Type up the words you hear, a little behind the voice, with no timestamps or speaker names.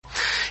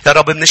يا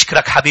رب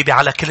بنشكرك حبيبي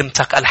على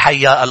كلمتك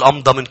الحية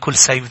الأمضى من كل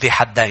سيف ذي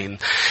حدين.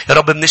 يا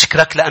رب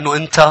بنشكرك لأنه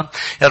أنت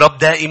يا رب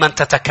دائما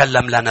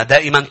تتكلم لنا،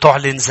 دائما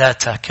تعلن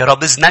ذاتك. يا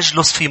رب إذ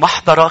نجلس في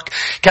محضرك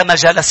كما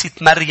جلست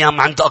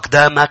مريم عند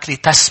أقدامك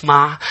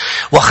لتسمع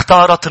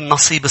واختارت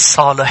النصيب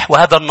الصالح،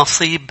 وهذا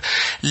النصيب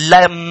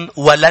لم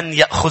ولن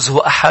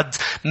يأخذه أحد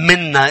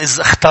منا إذ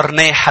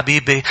اخترناه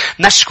حبيبي.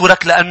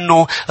 نشكرك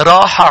لأنه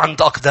راحة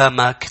عند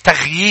أقدامك،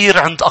 تغيير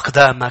عند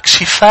أقدامك،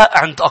 شفاء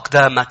عند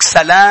أقدامك،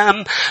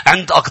 سلام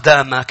عند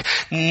أقدامك.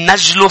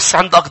 نجلس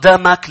عند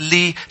أقدامك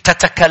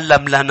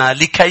لتتكلم لنا،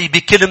 لكي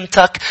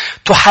بكلمتك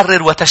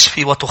تحرر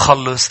وتشفي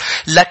وتخلص.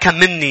 لك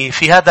مني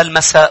في هذا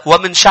المساء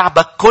ومن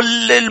شعبك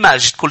كل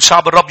المجد. كل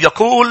شعب الرب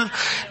يقول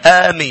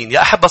آمين.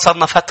 يا أحبة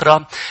صارنا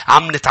فترة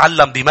عم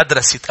نتعلم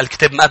بمدرسة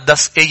الكتاب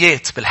المقدس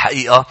آيات.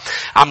 بالحقيقة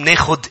عم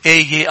ناخد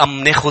آية،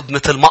 عم ناخد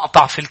مثل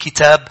مقطع في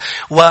الكتاب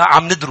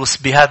وعم ندرس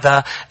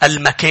بهذا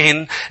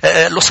المكان.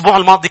 الأسبوع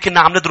الماضي كنا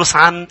عم ندرس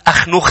عن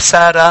أخنوخ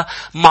سارة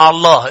مع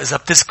الله، إذا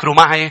بتذكروا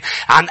معي،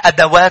 عن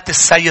أدوات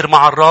السير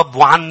مع الرب،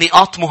 وعن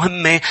نقاط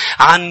مهمة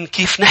عن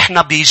كيف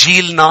نحن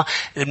بجيلنا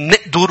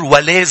نقدر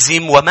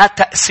ولازم وما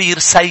تأثير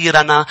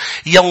سيرنا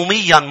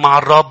يوميا مع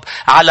الرب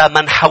على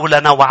من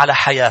حولنا وعلى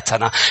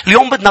حياتنا.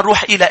 اليوم بدنا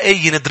نروح إلى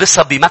آية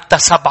ندرسها بمتى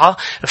 7.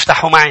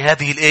 افتحوا معي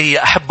هذه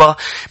الآية أحبة،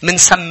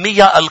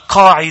 منسميها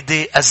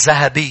القاعدة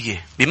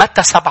الذهبية.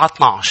 بمتى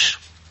 7:12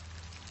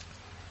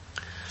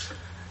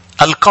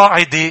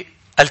 القاعدة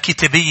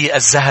الكتابية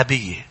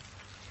الذهبية.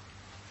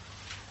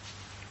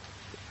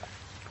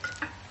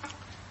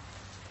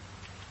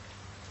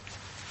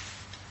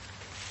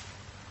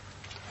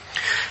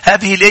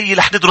 هذه الآية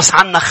رح ندرس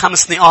عنها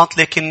 5 نقاط،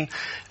 لكن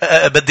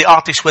بدي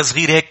أعطي شوي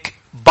صغير هيك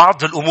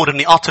بعض الأمور،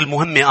 النقاط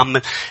المهمة،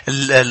 أم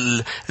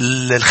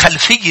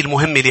الخلفية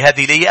المهمة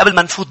لهذه الآية قبل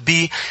ما نفوت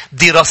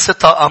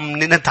بدراستها.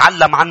 أم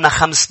نتعلم عنها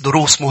 5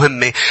 دروس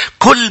مهمة.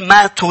 كل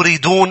ما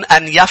تريدون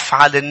أن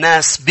يفعل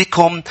الناس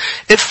بكم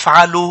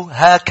افعلوا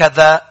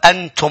هكذا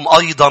أنتم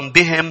أيضا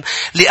بهم،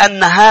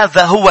 لأن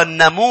هذا هو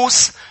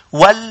الناموس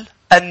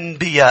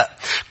والأنبياء.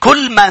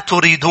 كل ما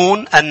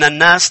تريدون أن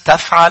الناس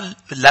تفعل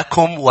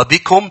لكم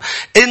وبكم،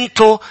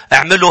 انتوا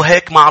اعملوا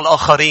هيك مع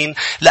الآخرين،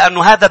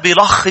 لأنه هذا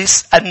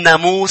بيلخص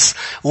الناموس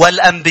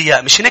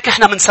والأنبياء. مش هيك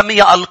احنا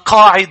بنسميها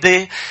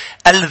القاعدة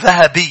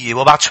الذهبية.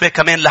 وبعد شوي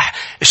كمان رح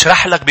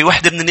اشرح لك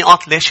بوحدة من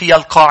النقاط ليش هي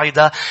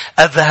القاعدة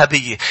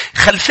الذهبية.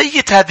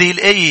 خلفية هذه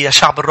الآية يا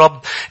شعب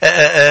الرب،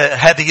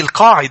 هذه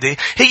القاعدة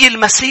هي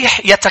المسيح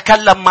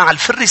يتكلم مع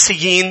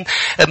الفريسيين،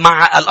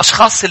 مع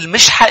الأشخاص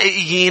المش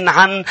حقيقيين،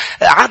 عن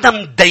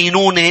عدم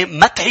دينونة.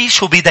 ما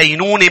تعيشوا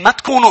بدينونة، ما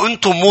تكونوا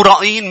انتم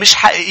مرائين مش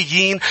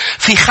حقيقيين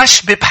في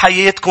خشبة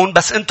بحياتكم،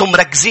 بس انتم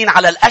مركزين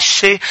على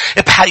القشة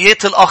بحياة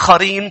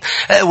الآخرين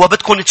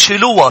وبدكم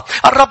تشيلوها.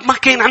 الرب ما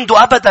كان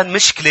عنده أبدا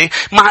مشكلة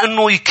مع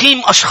انه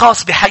يقيم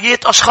اشخاص بحياة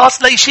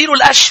اشخاص ليشيلوا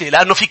القشة،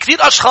 لانه في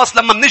كثير اشخاص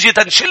لما بنجي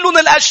تنشلون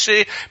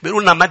القشة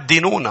بيقولنا ما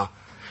تدينونا.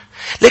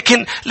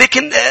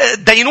 لكن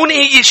دينوني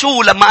هي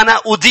شو؟ لما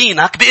أنا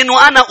أدينك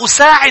بأنه أنا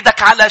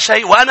أساعدك على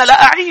شيء وأنا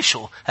لا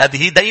أعيشه،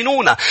 هذه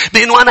دينونة.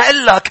 بأنه أنا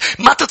أقول لك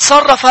ما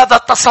تتصرف هذا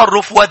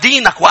التصرف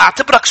ودينك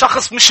وأعتبرك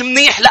شخص مش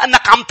منيح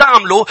لأنك عم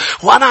تعمله،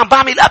 وأنا عم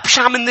بعمل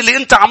أبشع من اللي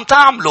أنت عم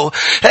تعمله.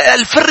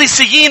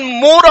 الفريسيين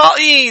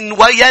مرائين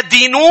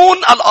ويدينون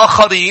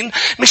الآخرين.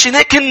 مش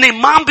هناك إن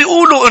ما عم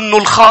بيقولوا إنه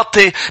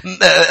الخاطئ،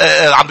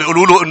 عم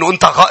بيقولوا له إنه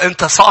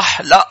أنت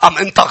صح، لا أم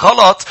أنت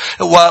غلط،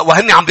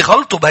 وهن عم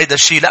بيغلطوا بهذا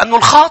الشيء، لأنه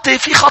الخاطئ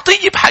في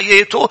خطية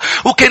بحياته،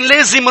 وكان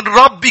لازم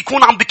الرب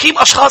يكون عم بيقيم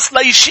أشخاص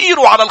لا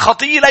يشيروا على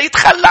الخطية، لا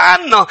يتخلى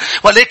عنها.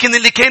 ولكن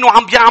اللي كانوا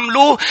عم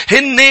بيعملوه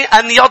هن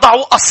أن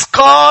يضعوا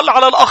أثقال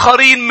على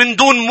الآخرين من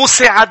دون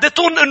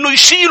مساعدتهم أنه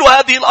يشيلوا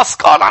هذه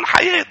الأثقال عن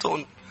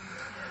حياتهم.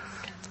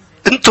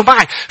 انتوا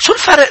معي؟ شو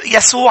الفرق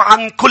يسوع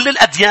عن كل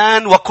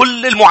الأديان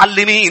وكل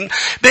المعلمين؟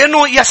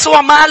 بأنه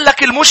يسوع ما قال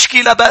لك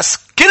المشكلة بس،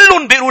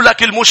 كلهم بيقولوا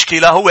لك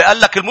المشكلة، هو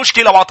قال لك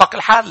المشكلة وعطاك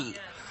الحل.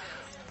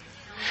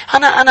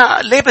 أنا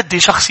ليه بدي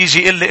شخص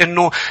يجي يقول لي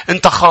إنه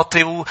أنت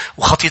خاطئ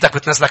وخطيتك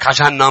بتنزلك على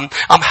جهنم،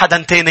 أم حدا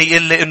تاني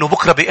يقول لي إنه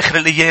بكرة بآخر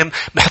الأيام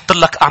بحط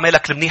لك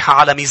أعمالك المنيحة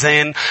على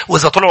ميزان،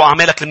 وإذا طلعوا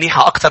أعمالك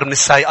المنيحة أكتر من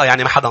السيئة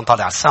يعني ما حدا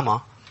طالع على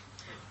السما.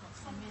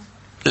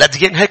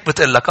 الأديان هيك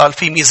بتقول لك، قال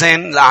في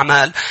ميزان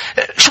الأعمال.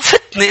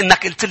 شفتني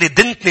إنك قلت لي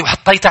دنتني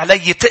وحطيت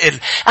علي تقل.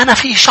 أنا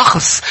في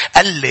شخص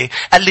قال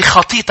لي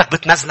خطيتك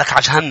بتنزلك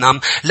على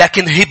جهنم،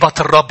 لكن هبة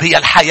الرب هي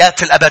الحياة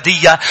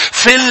الأبدية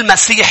في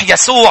المسيح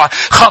يسوع.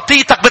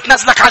 خطيتك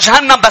بتنزلك على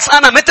جهنم، بس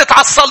أنا متت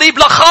على الصليب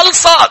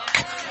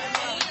لخلصك.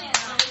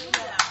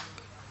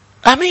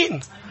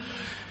 آمين.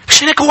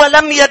 مش هيك هو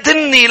لم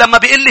يدني لما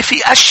بيقول لي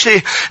في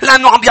قشة،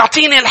 لأنه عم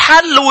بيعطيني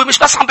الحل ومش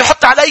بس عم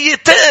بيحط علي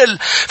تقل.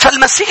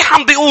 فالمسيح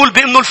عم بيقول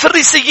بأنه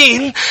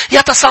الفريسيين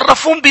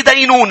يتصرفون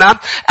بدينونة،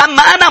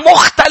 أما أنا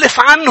مختلف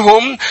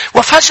عنهم.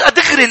 وفجأة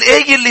دغري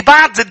الآية اللي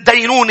بعد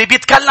الدينونة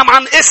بيتكلم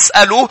عن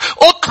اسألوا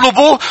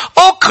اطلبوا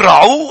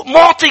اقرعوا،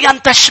 معطيا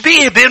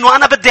تشبيه بأنه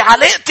أنا بدي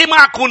علاقتي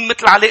معكم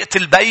مثل علاقة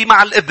البي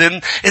مع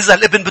الابن. إذا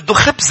الابن بده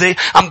خبزة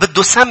أم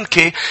بده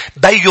سمكة،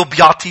 بيو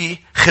بيعطي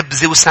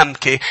خبزة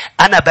وسمكة.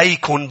 أنا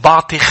بيكم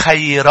بعطي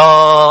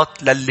خيرات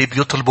للي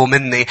بيطلبوا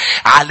مني.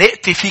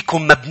 علاقتي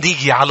فيكم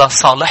مبنية على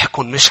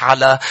صالحكم،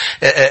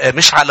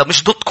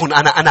 مش ضدكم.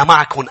 أنا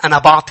معكم، أنا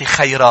بعطي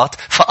خيرات.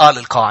 فقال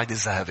القاعدة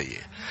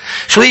الذهبية.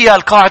 شو هي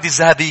القاعدة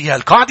الذهبية؟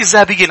 القاعدة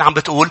الذهبية اللي عم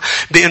بتقول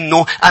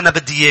بأنه أنا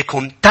بدي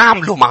إياكم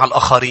تعملوا مع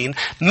الآخرين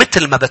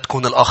مثل ما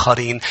بدكم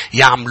الآخرين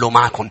يعملوا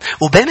معكم.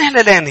 وبين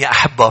هلالين يا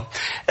أحبة،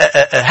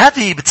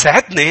 هذه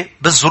بتساعدني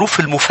بالظروف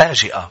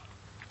المفاجئة.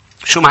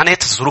 شو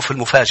معنات الظروف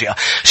المفاجئة؟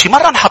 شي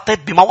مرة انحطيت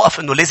بموقف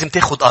انه لازم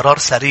تاخد قرار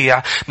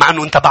سريع، مع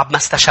انه انت بعد ما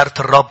استشرت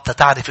الرب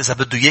تتعرف اذا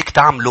بده اياك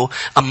تعمله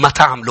ام ما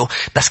تعمله،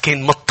 بس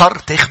كان مضطر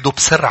تاخده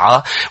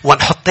بسرعة.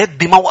 وانحطيت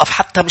بموقف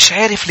حتى مش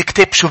عارف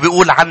الكتاب شو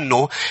بيقول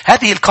عنه.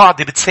 هذه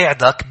القاعدة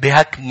بتساعدك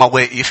بهيك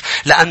مواقف،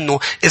 لانه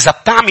اذا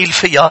بتعمل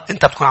فيها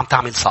انت بتكون عم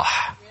تعمل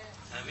صح.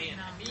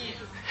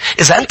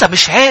 اذا انت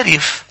مش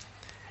عارف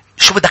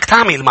شو بدك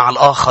تعمل مع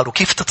الآخر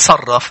وكيف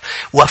تتصرف،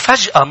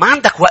 وفجأة ما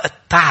عندك وقت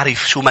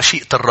تعرف شو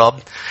مشيئة الرب،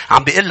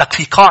 عم بيقول لك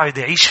في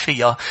قاعدة عيش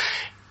فيها.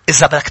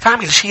 إذا بدك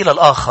تعمل شيء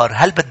للآخر،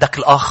 هل بدك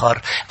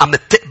الآخر أم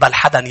بتقبل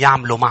حدا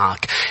يعمله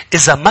معك؟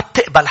 إذا ما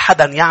بتقبل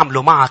حدا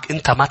يعمله معك،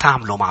 أنت ما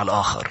تعمله مع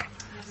الآخر.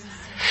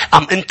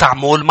 أم أنت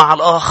عمول مع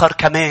الآخر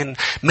كمان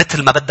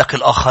مثل ما بدك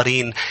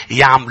الآخرين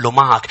يعملوا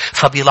معك.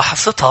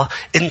 فبلحظتها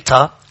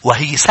أنت،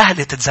 وهي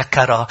سهلة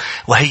تتذكرها،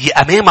 وهي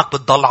أمامك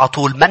بتضل على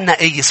طول، منا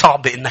أي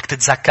صعبة إنك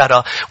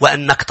تتذكرها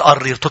وإنك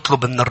تقرر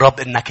تطلب من الرب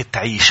إنك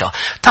تعيشها.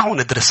 تعالوا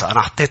ندرسها.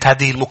 أنا حطيت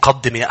هذه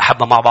المقدمة يا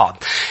أحبة مع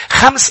بعض،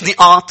 5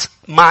 نقاط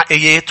مع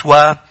آيات،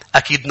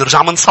 وأكيد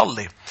نرجع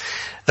منصلي.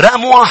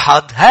 رقم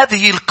 1،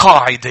 هذه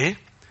القاعدة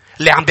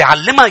اللي عم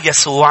بيعلمها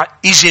يسوع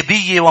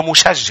إيجابية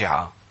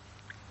ومشجعة.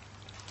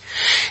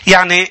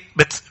 يعني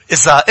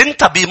إذا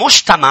أنت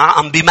بمجتمع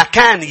أم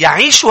بمكان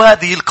يعيش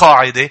هذه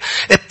القاعدة،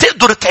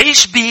 بتقدر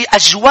تعيش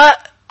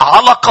بأجواء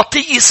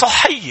علاقاتية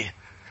صحية،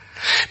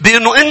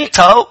 بأنه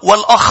أنت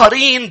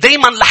والآخرين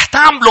دايما رح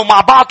تعملوا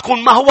مع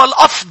بعضكم ما هو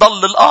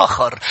الأفضل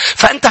للآخر.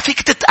 فأنت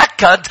فيك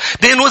تتأكد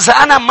بأنه إذا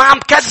أنا ما عم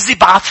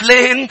كذب على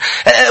فلان،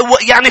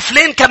 يعني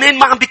فلان كمان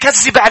ما عم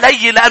بكذب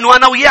علي، لأنه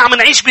أنا وياه عم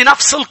نعيش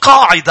بنفس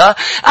القاعدة.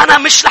 أنا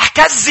مش رح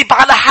كذب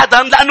على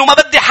حدا لأنه ما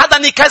بدي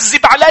حدا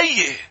يكذب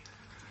علي.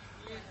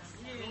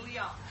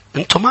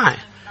 انتوا معي؟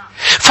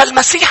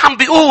 فالمسيح عم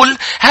بيقول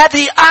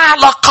هذه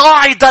أعلى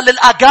قاعدة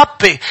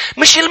للأجابة،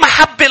 مش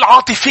المحبة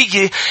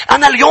العاطفية.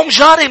 أنا اليوم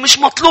جاري مش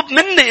مطلوب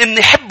مني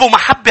إني أحبه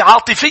محبة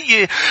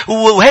عاطفية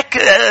وهيك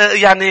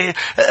يعني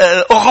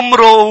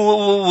أغمره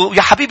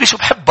ويا حبيبي شو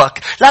بحبك.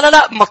 لا لا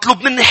لا،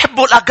 مطلوب مني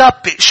أحبه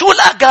الأجابة. شو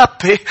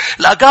الأجابة؟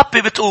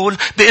 الأجابة بتقول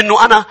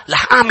بأنه أنا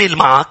رح أعمل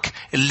معك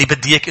اللي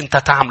بدي إياك أنت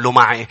تعمله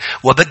معي،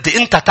 وبدي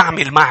أنت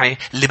تعمل معي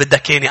اللي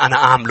بدك إياني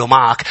أنا أعمله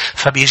معك.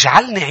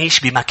 فبيجعلني أعيش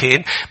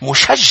بمكان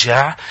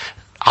مشجع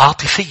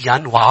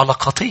عاطفيا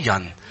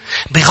وعلاقاتيا.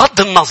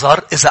 بغض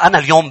النظر إذا أنا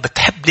اليوم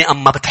بتحبني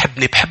أم ما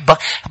بتحبني، بحبك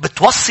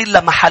بتوصل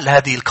لمحل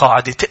هذه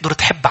القاعدة تقدر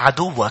تحب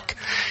عدوك.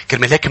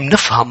 كلمة لكن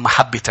بنفهم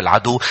محبة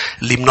العدو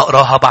اللي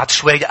بنقراها بعد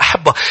شوية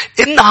أحبه.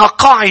 إنها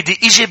قاعدة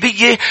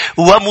إيجابية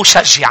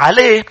ومشجعة.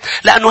 ليه؟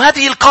 لأنه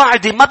هذه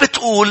القاعدة ما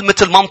بتقول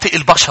مثل منطق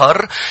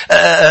البشر.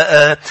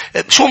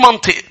 شو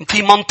منطق؟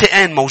 في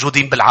منطقين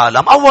موجودين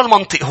بالعالم. أول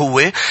منطق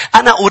هو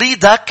أنا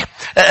أريدك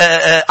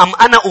أم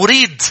أنا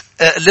أريد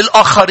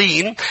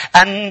للآخرين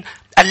أن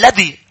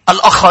الذي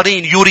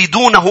الآخرين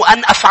يريدونه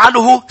أن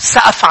أفعله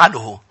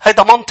سأفعله.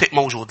 هذا منطق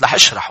موجود، رح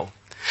أشرحه.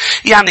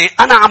 يعني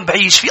أنا عم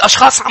بعيش، في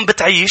أشخاص عم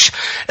بتعيش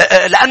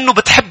لأنه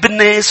بتحب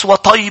الناس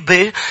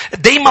وطيبة،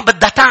 دايما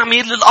بدها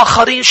تعمل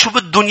للآخرين شو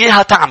بدهم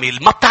إياها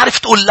تعمل، ما بتعرف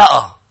تقول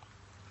لا.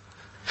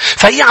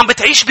 فهي عم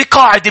بتعيش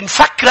بقاعدة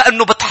مفكرة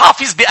أنه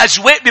بتحافظ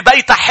بأجواء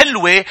ببيتها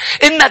حلوة،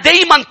 إنها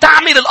دايما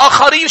تعمل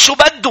الآخرين شو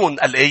بدهم.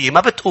 الآية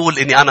ما بتقول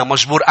إني أنا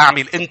مجبور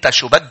أعمل أنت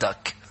شو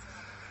بدك.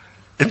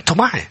 أنتوا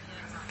معي؟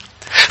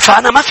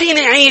 فأنا ما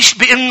فيني أعيش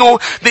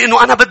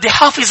بأنه أنا بدي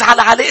حافظ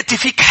على علاقتي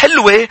فيك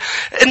حلوة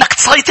إنك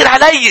تسيطر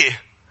علي.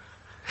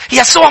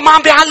 يسوع ما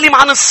عم بيعلم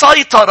عن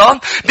السيطرة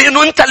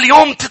بأنه أنت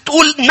اليوم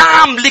تقول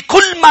نعم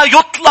لكل ما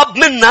يطلب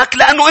منك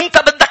لأنه أنت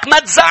بدك ما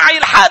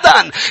تزعل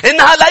حدا.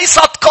 إنها ليست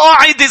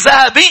قاعدة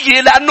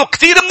ذهبية، لأنه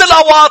كثير من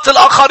الأوقات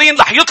الآخرين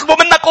رح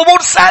يطلبوا منك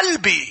أمور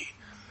سلبي.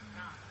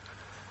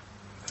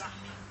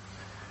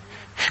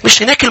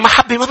 مش هناك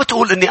المحبة ما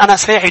بتقول إني أنا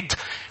ساعد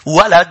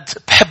ولد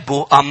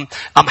بحبه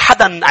أم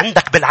حدا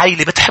عندك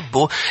بالعائلة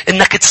بتحبه،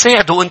 إنك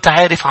تساعده وإنت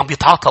عارف عم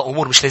بيتعاطى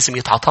أمور مش لازم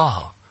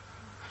يتعاطاها.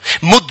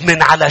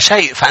 مدمن على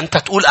شيء فأنت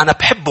تقول أنا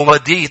بحبه ما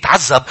بدي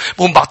يتعذب،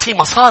 بقوم بعطيه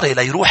مصاري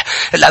ليروح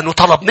لأنه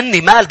طلب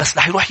مني مال بس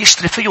رح يروح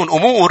يشتري فيهم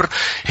أمور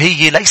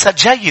هي ليست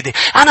جيدة.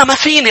 أنا ما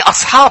فيني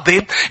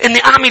أصحابي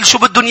إني أعمل شو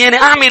بدهم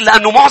ياني أعمل،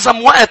 لأنه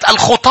معظم وقت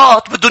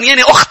الخطاط بدهم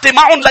ياني أختي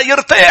معهم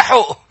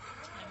ليرتاحوا.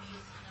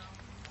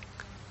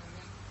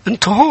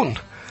 انتوا هون.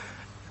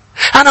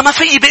 أنا ما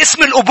في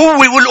باسم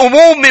الأبوة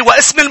والأمومة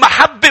واسم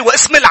المحبة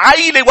واسم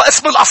العيلة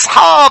واسم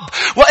الأصحاب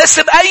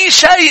واسم أي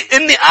شيء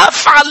إني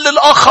أفعل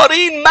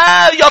للآخرين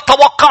ما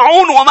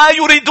يتوقعون وما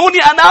يريدوني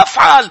أن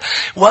أفعل.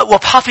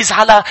 وبحافظ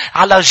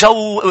على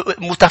جو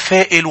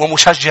متفائل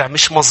ومشجع.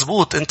 مش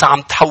مزبوط. أنت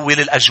عم تحول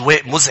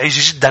الأجواء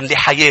مزعجة جدا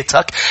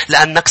لحياتك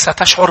لأنك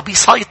ستشعر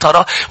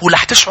بسيطرة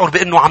ولح تشعر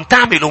بأنه عم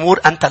تعمل أمور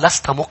أنت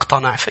لست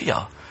مقتنع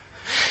فيها.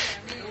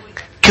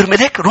 كرمال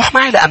هيك روح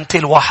معي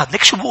لأمثال 1.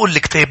 ليك شو بقول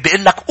الكتاب؟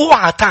 بيقول لك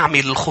اوعى تعمل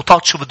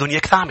الخطاط شو بدهم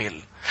اياك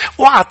تعمل.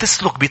 اوعى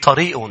تسلك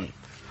بطريقهم.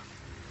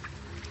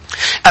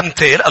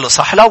 أمثال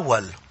الإصحاح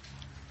الأول.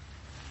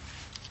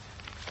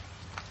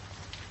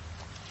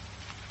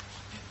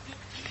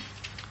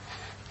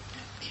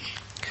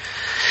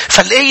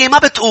 فالآية ما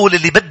بتقول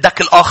اللي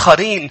بدك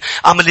الآخرين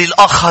أم اللي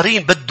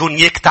الآخرين بدهم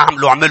اياك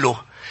تعملوا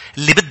اعمله.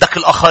 اللي بدك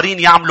الآخرين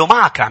يعملوا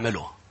معك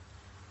اعمله.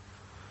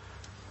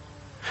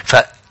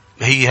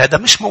 هذا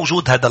مش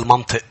موجود هذا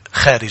المنطق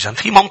خارجا.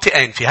 في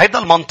منطقين في هذا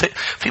المنطق.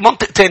 في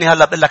منطق تاني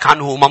هلا بقول لك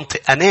عنه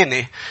منطق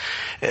أناني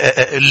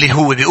اللي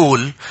هو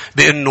بيقول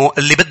بأنه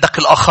اللي بدك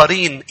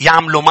الآخرين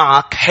يعملوا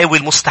معك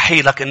حاول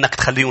مستحيلك إنك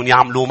تخليهم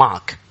يعملوا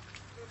معك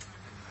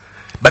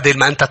بدل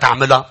ما أنت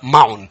تعملها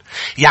معهم.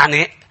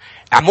 يعني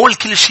عمول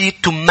كل شيء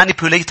to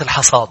manipulate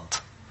الحصاد.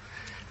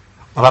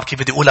 ما بعرف كيف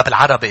بدي أقولها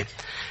بالعربي.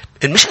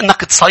 مش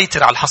انك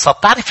تسيطر على الحصاد.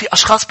 تعرف في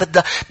اشخاص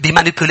بدها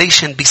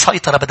بمانيبيوليشن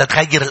بسيطرة بدها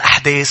تغير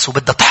الاحداث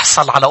وبدها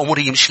تحصل على امور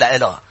هي مش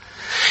لها.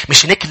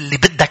 مش هيك اللي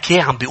بدك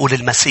اياه عم بيقول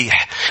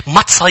المسيح.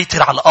 ما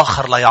تسيطر على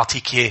الاخر لا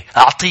يعطيك اياه.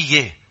 اعطيه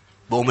اياه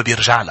بقوم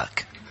بيرجع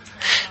لك.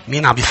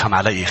 مين عم يفهم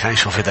علي؟ خلينا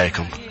نشوف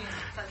ايديكم.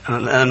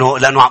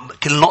 لانه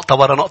كل نقطة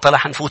ورا نقطة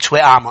رح نفوت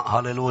شوي اعمق.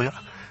 هاليلويا.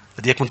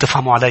 بدي اياكم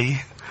تفهموا علي.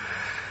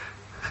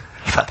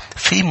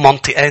 في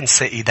منطقين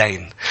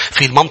سائدين.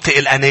 في المنطق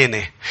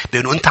الأناني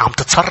لأنه أنت عم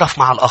تتصرف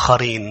مع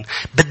الآخرين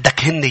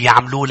بدك هن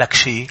يعملوا لك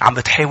شيء. عم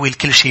بتحاول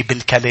كل شيء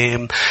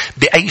بالكلام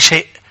بأي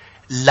شيء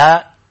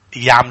لا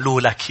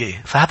يعملوا لك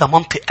إياه. فهذا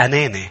منطق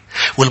أناني.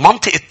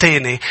 والمنطق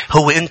الثاني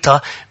هو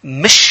أنت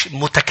مش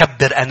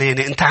متكبر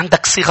أناني. أنت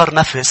عندك صغر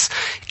نفس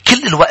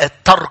كل الوقت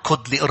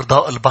تركض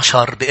لإرضاء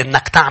البشر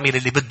بأنك تعمل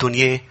اللي بدهم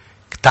إياه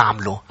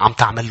تعمله. عم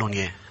تعملهم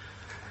إياه.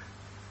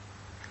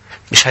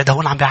 مش هيدا هو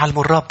اللي عم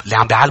بيعلموا الرب. اللي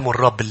عم بيعلموا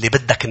الرب اللي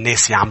بدك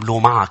الناس يعملوا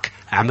معك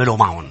اعملوا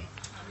معهم.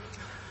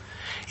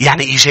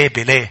 يعني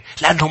إيجابي. ليه؟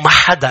 لأنه ما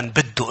حدا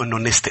بده أنه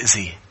الناس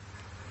تأذيه.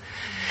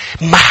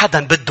 ما حدا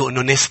بده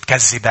أنه الناس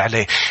تكذب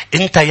عليه.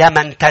 أنت يا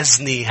من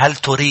تزني هل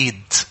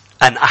تريد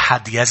أن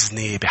أحد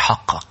يزني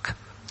بحقك؟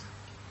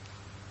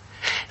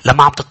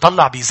 لما عم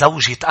تطلع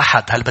بزوجة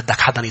أحد هل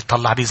بدك حدا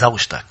يطلع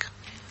بزوجتك؟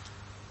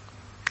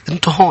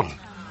 أنت هون.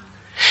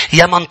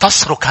 يا من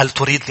تسرق هل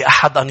تريد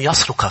لأحد أن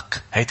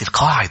يسرقك؟ هذه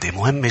القاعدة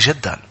مهمة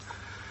جدا.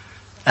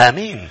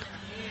 آمين.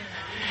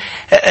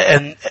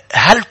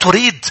 هل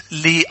تريد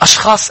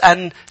لأشخاص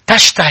أن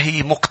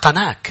تشتهي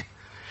مقتناك؟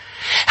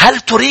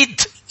 هل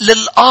تريد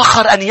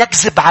للآخر أن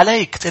يكذب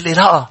عليك؟ تقول لي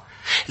لا.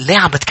 ليه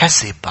عم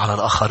بتكذب على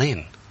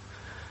الآخرين؟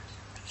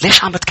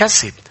 ليش عم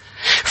بتكذب؟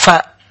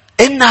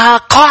 إنها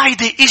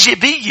قاعدة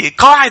إيجابية.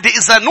 قاعدة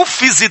إذا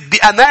نفذت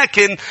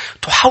بأماكن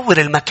تحول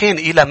المكان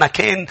إلى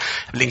مكان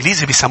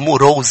بالإنجليزي بيسموه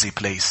روزي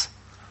بليس.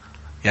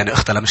 يعني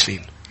أختها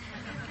لمشلين.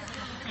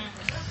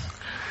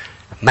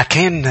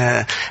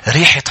 مكان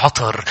ريحة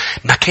عطر.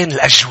 مكان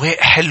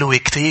الأجواء حلوة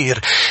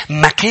كتير.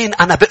 مكان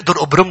أنا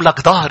بقدر أبرم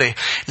لك ظهري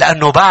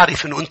لأنه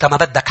بعرف إنه أنت ما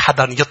بدك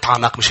حدا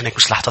يطعنك. مش هيك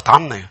مش رح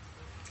تطعني.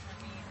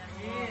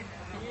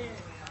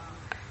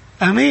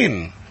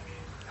 أمين.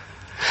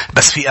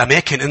 بس في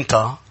أماكن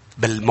أنت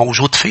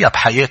بالموجود فيها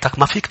بحياتك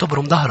ما فيك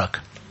تبرم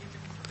ظهرك.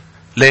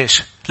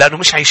 ليش؟ لأنه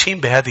مش عايشين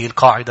بهذه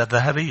القاعدة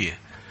الذهبية.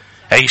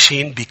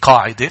 عايشين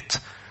بقاعدة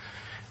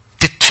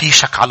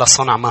تتفيشك على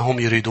صنع ما هم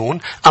يريدون.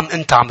 أم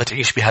أنت عم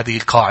بتعيش بهذه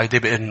القاعدة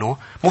بأنه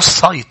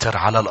مسيطر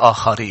على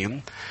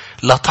الآخرين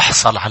لا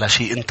تحصل على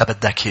شيء أنت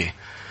بدك إياه.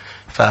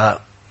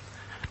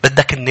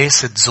 فبدك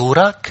الناس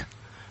تزورك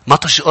ما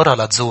تجقرها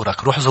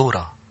لتزورك. روح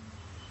زورها.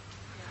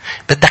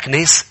 بدك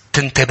ناس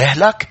تنتبه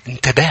لك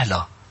انتبه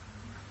لها.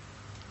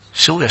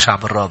 شو يا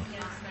شعب الرب؟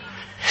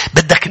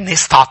 بدك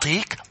الناس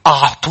تعطيك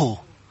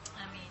أعطوه.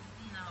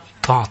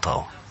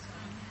 تعطوا.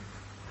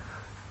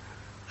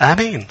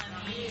 آمين.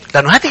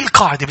 لأنه هذه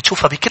القاعدة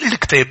بتشوفها بكل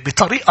الكتاب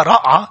بطريقة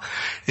رائعة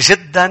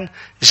جدا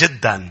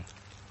جدا.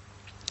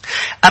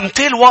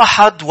 أمثال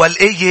 1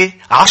 والآية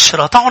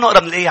 10. تعالوا نقرأ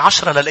من الآية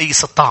 10 للآية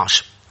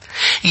 16.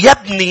 يا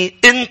ابني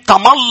إن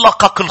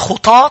تملقك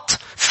الخطاط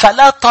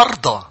فلا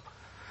ترضى.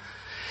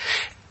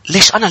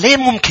 ليش أنا ليه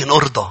ممكن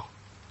أرضى؟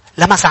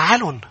 لما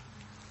زعلون.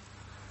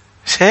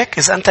 هيك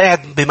إذا أنت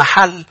قاعد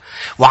بمحل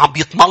وعم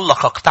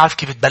بيتملقك تعرف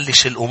كيف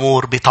تبلش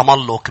الأمور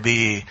بتملق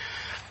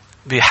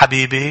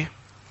بحبيبي.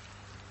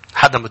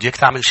 حدا بده اياك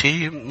تعمل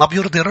شيء ما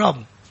بيرضي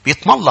الرب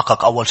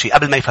بيتملقك أول شيء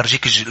قبل ما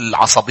يفرجيك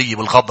العصبية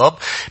والغضب.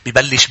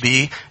 بيبلش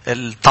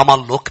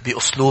بالتملق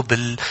بأسلوب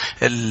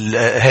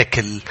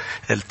هيك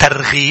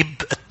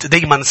الترغيب.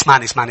 دايما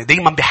اسمعني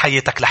دايما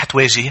بحياتك رح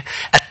تواجه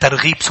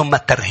الترغيب ثم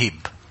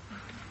الترهيب.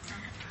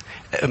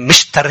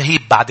 مش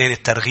ترهيب بعدين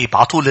الترغيب.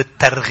 عطول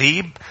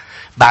الترغيب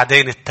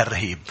بعدين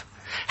الترهيب.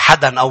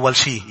 حدا أول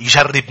شيء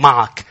يجرب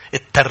معك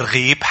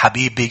الترغيب.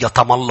 حبيبي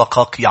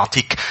يتملقك،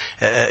 يعطيك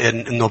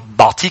إنه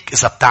بعطيك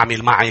إذا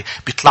بتعمل معي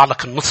بيطلع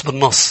لك النص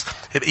بالنص،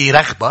 يبقى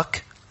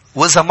يرغبك.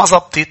 وإذا ما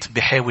زبطت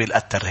بيحاول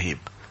الترهيب.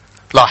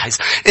 لاحظ،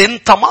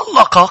 إن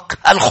تملقك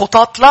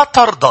الخطاة لا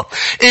ترضى.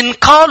 إن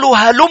قالوا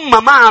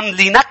هلم معا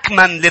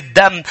لنكمن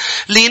للدم،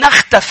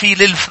 لنختفي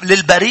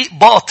للبريء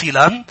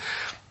باطلا،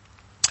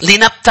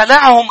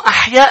 لنبتلعهم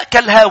أحياء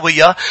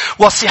كالهاوية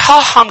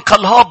وصحاحا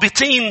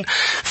كالهابطين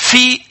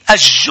في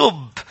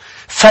الجب،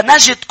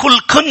 فنجد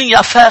كل كنية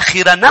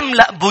فاخرة،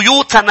 نملأ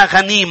بيوتنا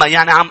غنيمة.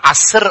 يعني على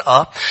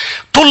السرقة.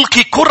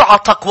 تلقي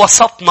كرعتك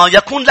وسطنا،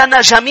 يكون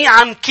لنا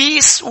جميعا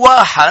كيس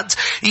واحد.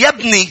 يا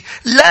ابني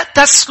لا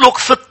تسلك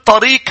في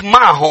الطريق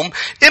معهم،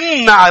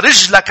 امنع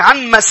رجلك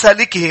عن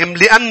مسالكهم،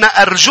 لأن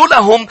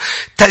أرجلهم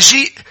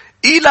تجيء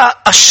إلى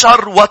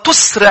الشر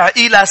وتسرع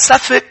إلى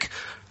سفك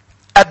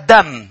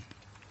الدم.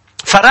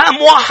 فرقم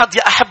واحد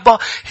يا أحبة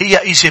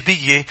هي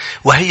إيجابية،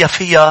 وهي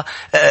فيها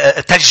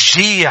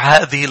تشجيع.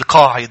 هذه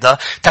القاعدة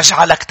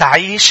تجعلك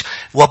تعيش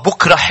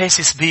وبكرة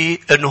حاسس به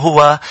أنه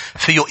هو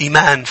فيه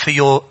إيمان،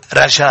 فيه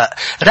رجاء.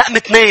 رقم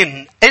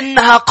 2،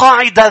 إنها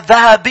قاعدة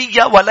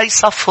ذهبية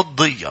وليس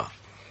فضية.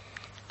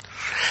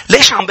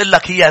 ليش عم بقول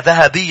لك هي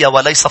ذهبية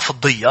وليس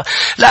فضية؟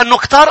 لأنه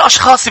كتار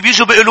أشخاص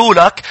بيجوا بيقولوا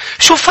لك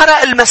شو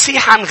فرق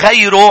المسيح عن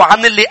غيره،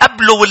 عن اللي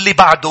قبله واللي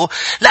بعده.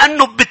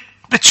 لأنه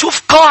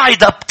بتشوف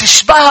قاعدة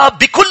بتشبهها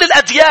بكل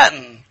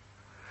الأديان.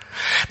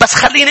 بس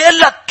خليني أقول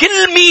لك،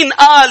 كل مين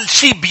قال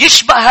شيء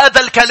بيشبه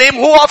هذا الكلام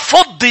هو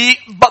فضي،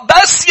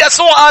 بس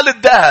يسوع قال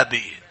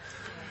الذهبي.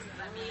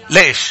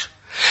 ليش؟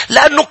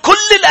 لأنه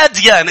كل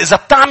الأديان إذا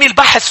بتعمل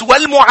بحث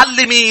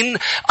والمعلمين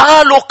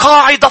قالوا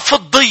قاعدة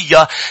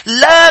فضية: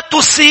 لا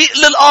تسيء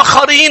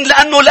للآخرين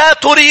لأنه لا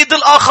تريد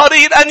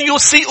الآخرين أن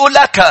يسيئوا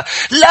لك.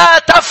 لا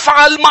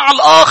تفعل مع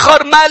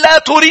الآخر ما لا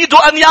تريد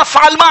أن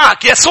يفعل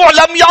معك. يسوع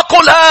لم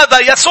يقل هذا.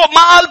 يسوع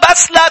ما قال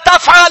بس لا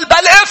تفعل،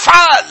 بل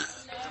افعل.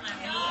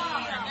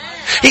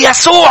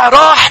 يسوع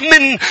راح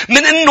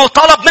من أنه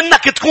طلب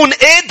منك تكون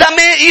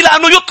آدمي إلى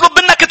أنه يطلب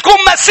منك تكون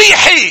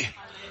مسيحي.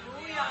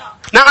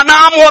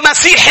 نعم،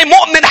 ومسيحي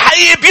مؤمن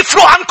حقيقي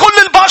بيفرق عن كل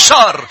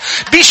البشر.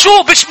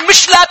 بشو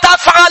مش لا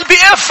تفعل،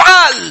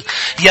 بيفعل.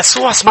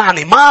 يسوع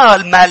اسمعني،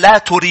 ما لا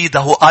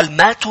تريده، قال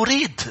ما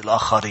تريد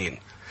الآخرين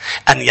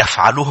أن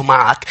يفعلوه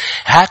معك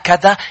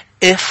هكذا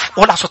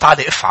ولا صوت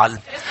عالي، افعل.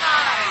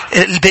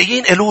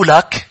 الباقيين قالوا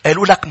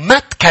لك ما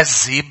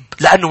تكذب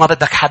لأنه ما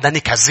بدك حدا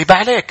يكذب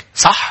عليك.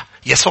 صح؟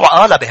 يسوع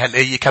قال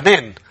بهالآية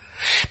كمان.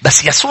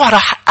 بس يسوع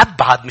راح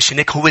أبعد، مش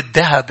هيك هو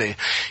الذهبي.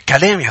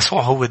 كلام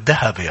يسوع هو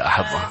الذهبي يا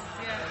أحبة.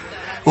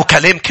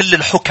 وكلام كل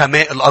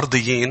الحكماء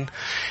الأرضيين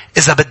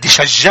إذا بدي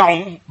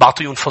شجعهم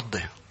بعطيهم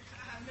فضة.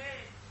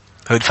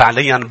 هو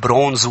فعليا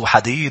برونز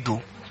وحديد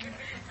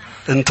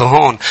انت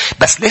هون.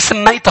 بس ليه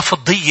سميتها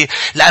فضية؟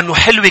 لأنه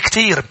حلوة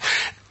كتير.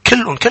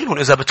 كلهم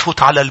إذا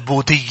بتفوت على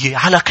البوذية،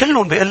 على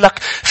كلهم بيقول لك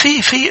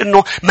في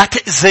إنه ما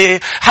تأذي.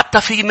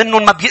 حتى في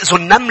منهم ما بيأذوا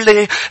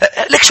النملة.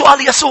 لك شو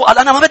قال يسوع؟ قال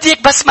أنا ما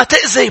بديك بس ما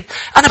تأذي،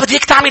 أنا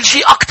بديك تعمل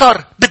شيء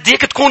أكتر.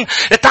 بديك تكون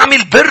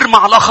تعمل بر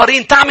مع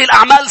الآخرين، تعمل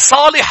أعمال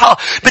صالحة.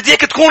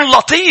 بديك تكون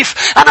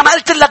لطيف. أنا ما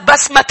قلت لك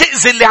بس ما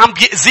تأذي اللي عم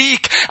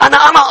بيأذيك.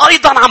 أنا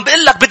أيضا عم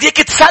بقول لك بديك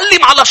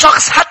تسلم على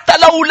شخص حتى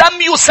لو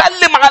لم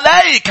يسلم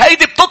عليك.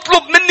 هيدي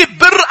بتطلب مني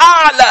بر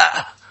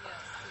أعلى.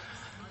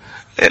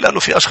 لأنه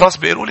في أشخاص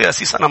بيقولوا لي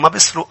أسيس أنا ما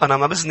بسرق، أنا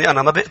ما بزني،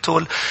 أنا ما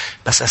بقتل.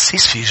 بس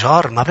أسيس في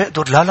جار ما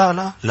بقدر. لا لا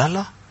لا لا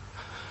لا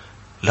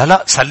لا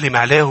لا، سلم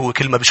عليه. هو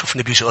كل ما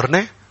بيشوفني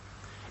بيجرني.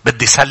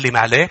 بدي سلم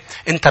عليه.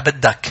 أنت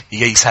بدك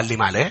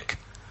يسلم عليك؟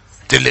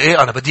 تقول لي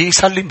إيه؟ أنا بدي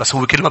يسلم، بس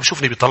هو كل ما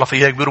بيشوفني بيطلع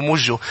فيها يكبر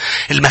موجه.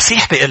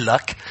 المسيح بيقول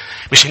لك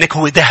مش هناك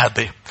هو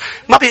ذهبي.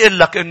 ما بيقول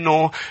لك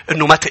إنه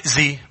ما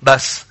تأذي،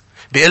 بس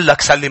بيقول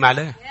لك سلم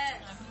عليه.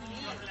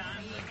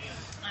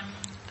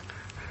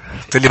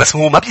 تقول لي بس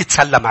هو ما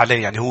بيتسلم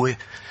عليه، يعني هو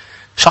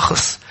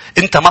شخص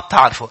انت ما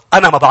بتعرفه.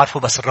 انا ما بعرفه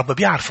بس الرب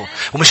بيعرفه.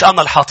 ومش انا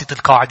اللي حاطط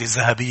القاعدة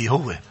الذهبية،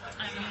 هو.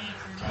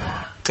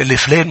 تقول لي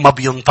فلان ما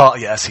بينطق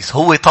يا أسيس،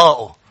 هو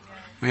طاقه.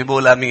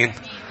 بيقول امين.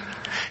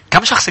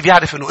 كم شخص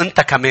بيعرف انه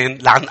انت كمان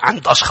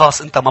عند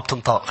اشخاص انت ما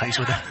بتنطق؟ هي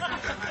شو ده؟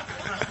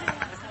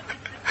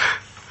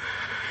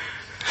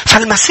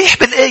 فالمسيح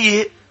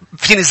بالآية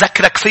فيني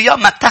ذكرك فيها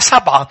متى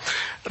 7.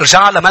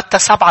 رجع لمتى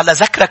 7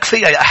 لذكرك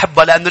فيها يا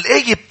أحبة، لأن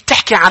الآية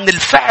بتحكي عن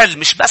الفعل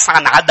مش بس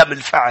عن عدم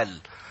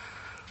الفعل.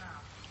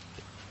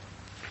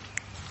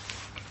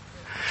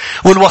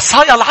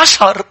 والوصايا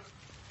 10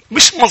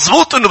 مش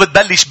مظبوط انه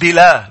بتبلش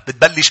بلا،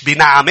 بتبلش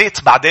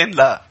بنعمات بعدين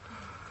لا،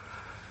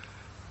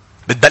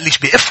 بتبلش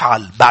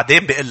بافعل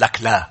بعدين بيقول لك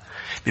لا.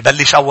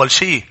 ببلش اول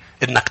شيء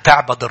انك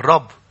تعبد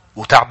الرب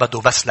وتعبده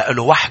بس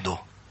لإله وحده.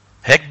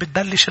 هيك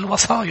بتبلش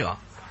الوصايا،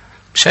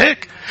 مش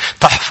هيك؟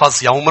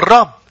 تحفظ يوم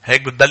الرب،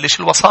 هيك بتبلش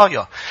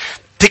الوصايا.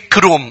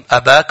 تكرم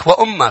أباك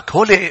وأمك،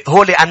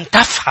 هولي أن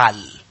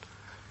تفعل،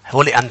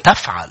 هولي أن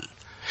تفعل.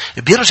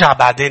 بيرجع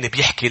بعدين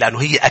بيحكي،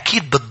 لأنه هي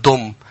أكيد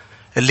بتضم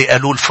اللي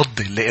قالوا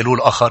الفضي، اللي قالوا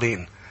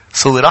الآخرين.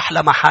 سوي راح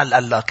لمحل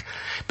قال لك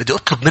بدي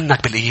أطلب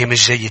منك بالأيام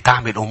الجاية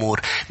تعمل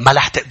أمور ما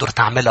رح تقدر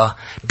تعملها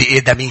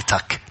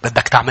بآدميتك،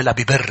 بدك تعملها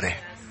ببره.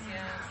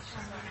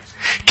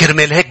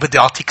 كرمال هيك بدي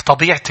أعطيك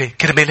طبيعتي،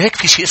 كرمال هيك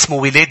في شيء اسمه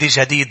ولادة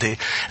جديدة.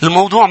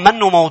 الموضوع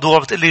منه موضوع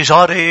بتقلي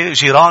جاري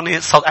جيراني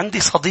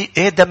عندي صديق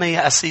آدمي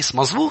يا أسيس،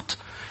 مزبوط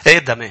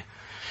آدمي،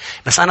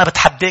 بس أنا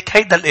بتحديك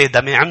هيدا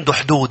الآدمي عنده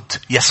حدود.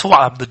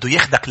 يسوع بده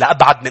ياخدك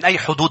لأبعد من أي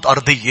حدود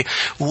أرضية،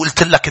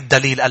 وقلت لك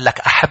الدليل، قال لك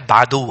أحب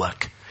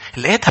عدوك.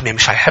 الآدمي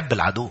مش هيحب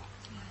العدو،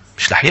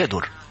 مش رح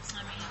يقدر،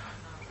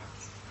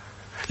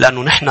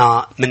 لأنه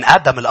نحن من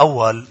آدم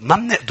الأول ما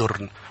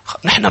بنقدر.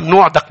 نحن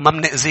بنوعدك ما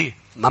بنأذيه،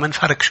 ما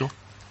بنفرق شو،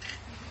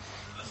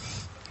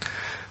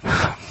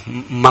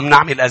 ما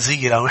بنعمل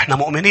أذية، لأنه نحن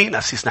مؤمنين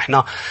أسيس،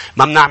 نحن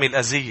ما بنعمل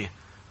أذية.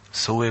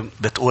 سوي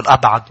بتقول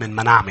أبعد من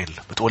ما نعمل،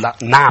 بتقول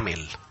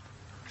نعمل.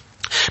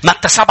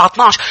 متى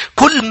 7:12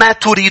 كل ما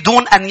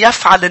تريدون أن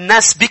يفعل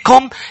الناس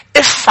بكم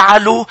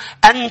افعلوا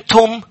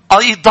أنتم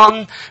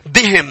أيضا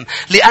بهم،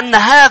 لأن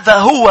هذا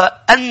هو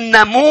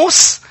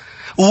الناموس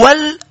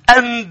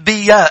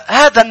والأنبياء.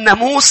 هذا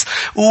الناموس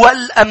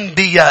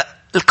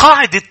والأنبياء.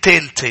 القاعدة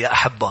الثالثة يا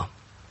أحبة،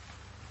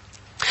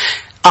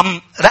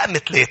 رقم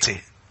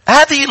 3.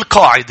 هذه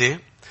القاعدة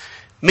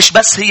مش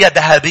بس هي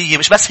ذهبية،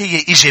 مش بس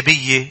هي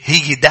إيجابية،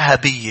 هي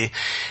ذهبية.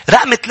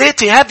 رقم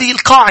 3 هذه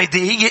القاعدة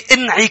هي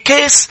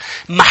انعكاس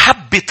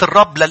محبة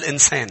الرب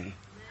للإنسان.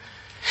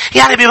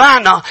 يعني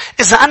بمعنى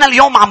إذا أنا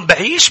اليوم عم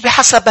بعيش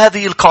بحسب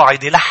هذه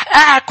القاعدة، رح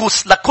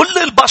أعكس لكل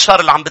البشر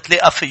اللي عم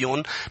بتلاقى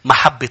فيهم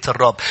محبة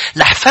الرب.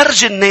 رح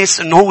فرج الناس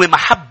إنه هو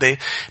محبة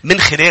من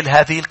خلال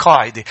هذه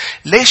القاعدة.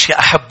 ليش يا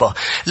أحبة؟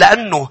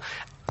 لأنه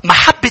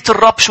محبة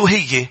الرب شو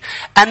هي؟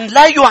 أن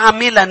لا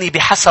يعاملني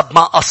بحسب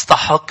ما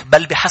أستحق،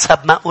 بل بحسب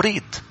ما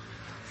أريد.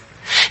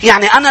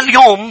 يعني أنا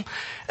اليوم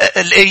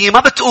الآية ما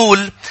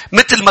بتقول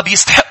مثل ما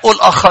بيستحقوا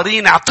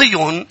الآخرين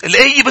اعطيهم.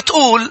 الآية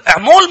بتقول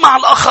اعمل مع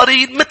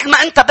الآخرين مثل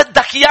ما أنت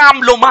بدك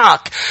يعملوا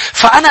معك.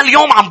 فأنا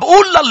اليوم عم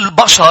بقول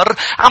للبشر،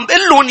 عم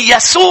بقول لهم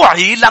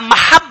يسوعي لما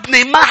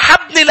حبني ما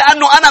حبني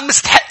لأنه أنا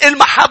مستحق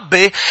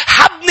المحبة،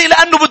 حبني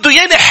لأنه بده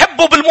ياني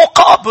حبه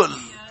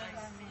بالمقابل.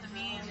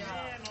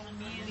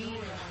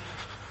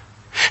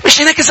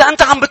 مش هناك إذا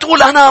أنت عم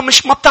بتقول أنا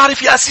ما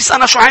بتعرف يا أسيس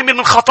أنا شو عامل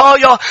من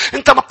خطايا،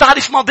 أنت ما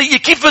بتعرف ماضية،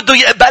 كيف بده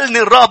يقبلني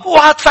الرب؟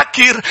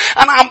 وهتفكر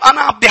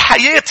أنا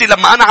بحياتي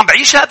لما أنا عم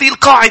بعيش هذه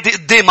القاعدة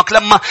قدامك،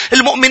 لما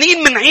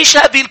المؤمنين منعيش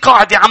هذه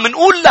القاعدة، عم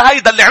نقول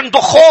لهيدا اللي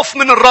عنده خوف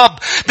من الرب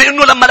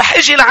بأنه لما رح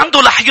أجي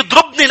لعنده رح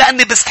يضربني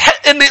لأني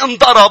بستحق أني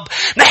انضرب.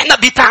 نحن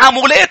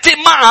بتعاملاتي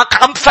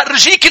معك عم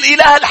فرجيك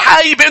الإله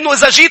الحي بأنه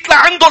إذا جيت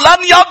لعنده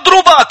لن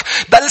يضربك،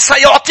 بل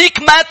سيعطيك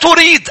ما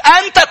تريد.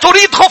 أنت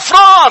تريد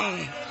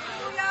غفران،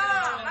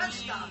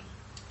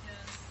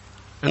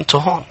 انت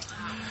هون،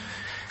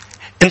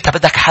 انت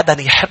بدك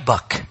حدا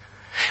يحبك،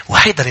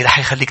 وهيدا اللي رح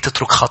يخليك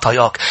تترك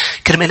خطاياك.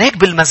 كرمال هيك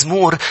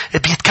بالمزمور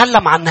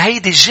بيتكلم عن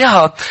هيدي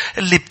الجهة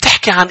اللي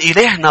بتحكي عن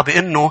إلهنا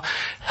بأنه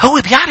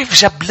هو بيعرف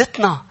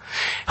جبلتنا،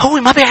 هو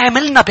ما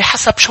بيعاملنا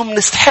بحسب شو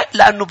منستحق،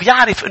 لأنه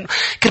بيعرف إنه.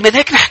 كرمال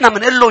هيك نحن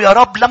منقول له يا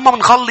رب لما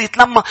منغلط،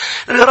 لما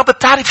يا رب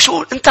بتعرف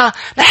شو انت،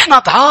 نحن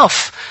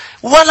ضعاف،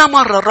 ولا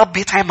مرة الرب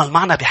يتعامل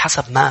معنا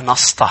بحسب ما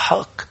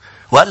نستحق،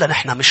 وإلا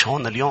نحن مش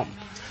هون اليوم.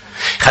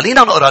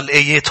 خلينا نقرأ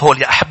الآيات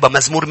هول يا أحبة.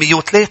 مزمور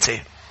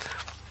 103.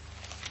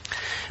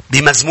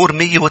 بمزمور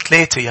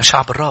 103 يا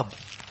شعب الرب،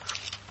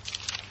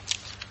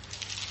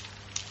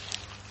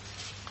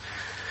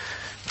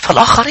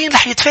 فالآخرين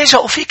رح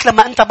يتفاجئوا فيك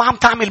لما أنت ما عم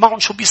تعمل معهم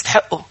شو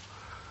بيستحقوا.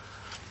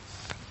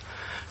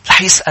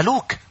 رح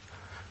يسألوك،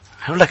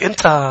 يقول لك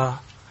أنت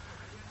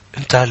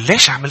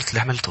ليش عملت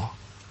اللي عملته؟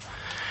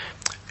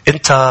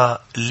 أنت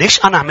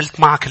ليش أنا عملت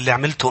معك اللي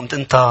عملته؟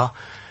 أنت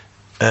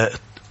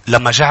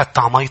لما جعت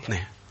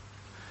طعميتني.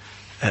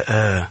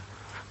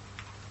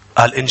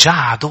 قال إن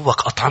جاع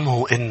عدوك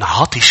أطعمه، إن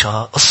عطش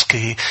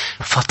أسقي،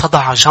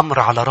 فتضع جمر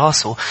على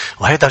راسه.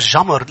 وهذا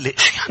الجمر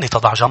شو يعني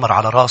تضع جمر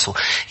على راسه؟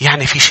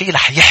 يعني في شيء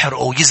رح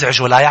يحرقه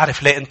ويزعجه، لا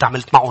يعرف ليه أنت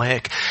عملت معه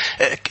هيك.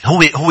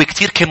 هو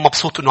كتير كان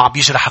مبسوط إنه عم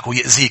بيجرحك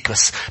ويأذيك،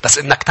 بس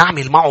إنك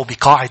تعمل معه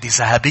بقاعدة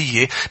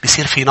ذهبية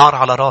بيصير في نار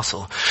على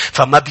راسه،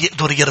 فما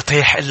بيقدر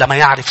يرتاح إلا ما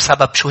يعرف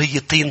سبب شو هي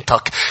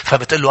طينتك.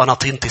 فبتقول له أنا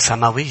طينتي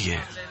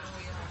سماوية،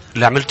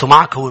 اللي عملته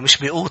معك هو مش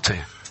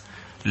بقوتي،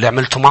 اللي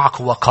عملته معك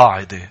هو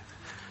قاعدة.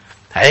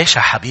 عيش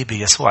يا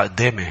حبيبي يسوع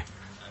قدامي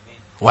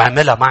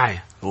وعملها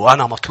معي،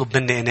 وأنا مطلوب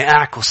مني أني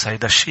أعكس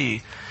هيدا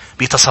الشيء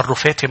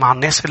بتصرفاتي مع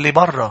الناس اللي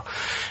برا،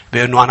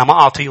 بأنه أنا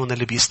ما أعطيهم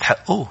اللي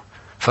بيستحقوه.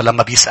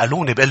 فلما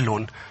بيسألوني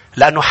بقلهم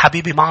لأنه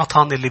حبيبي ما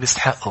عطاني اللي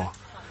بيستحقه،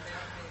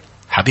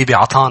 حبيبي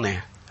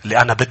عطاني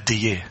اللي أنا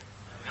بدي إياه.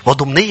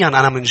 وضمنيا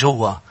أنا من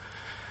جوا،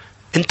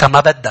 أنت ما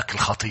بدك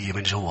الخطية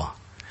من جوا،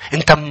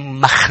 أنت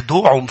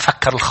مخدوع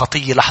ومفكر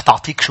الخطية رح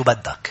تعطيك شو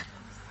بدك.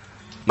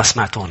 ما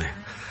سمعتوني؟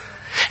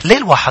 ليه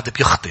الواحد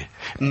بيخطي؟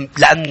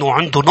 لأنه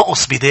عنده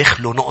نقص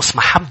بداخله، نقص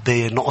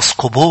محبة، نقص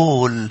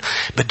قبول،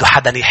 بده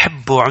حدا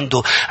يحبه،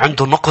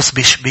 عنده نقص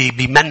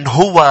بمن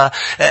هو،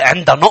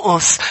 عنده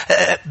نقص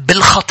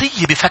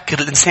بالخطية. بيفكر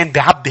الإنسان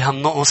بيعبي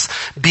هالنقص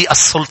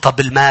بالسلطة،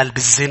 بالمال،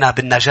 بالزنا،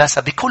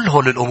 بالنجاسة، بكل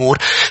هول الأمور.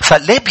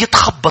 فليه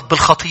بيتخبط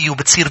بالخطية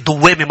وبتصير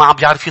دوامة ما عم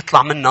بيعرف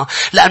يطلع منها؟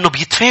 لأنه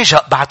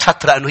بيتفاجأ بعد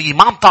فترة أنه هي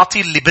ما عم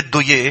تعطيه اللي بده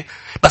إياه،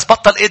 بس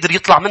بطل قادر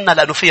يطلع منها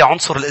لأنه فيها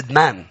عنصر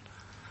الإدمان.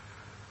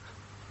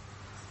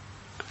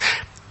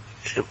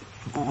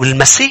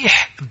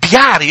 والمسيح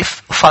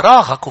بيعرف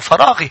فراغك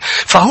وفراغي.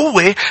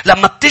 فهو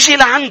لما بتجي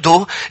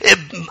لعنده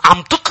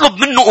عم تطلب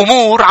منه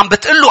أمور، عم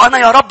بتقول له أنا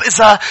يا رب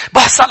إذا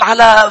بحصل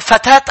على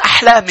فتاة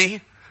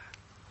أحلامي.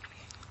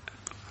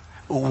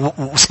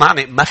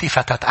 واسمعني، ما في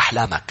فتاة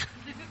أحلامك،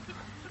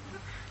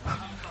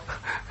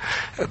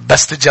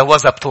 بس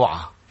تتجوزها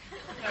بتوعها.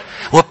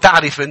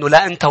 وبتعرف إنه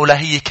لا أنت ولا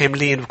هي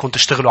كاملين، بكون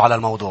تشتغلوا على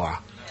الموضوع.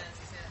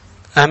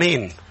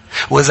 آمين.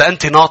 وإذا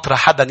أنت ناطرة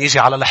حدا يجي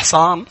على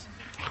الحصان،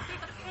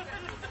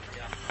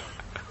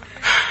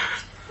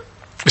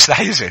 مش رح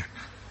يجي.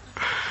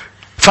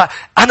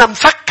 فأنا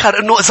مفكر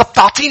إنه إذا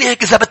بتعطيني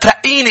هيك، إذا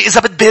بترقيني، إذا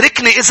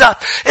بتباركني، إذا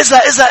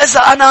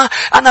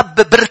أنا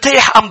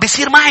برتاح، أم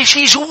بيصير معي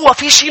شيء جوا،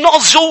 في شيء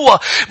نقص جوا.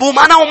 بقوم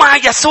أنا ومع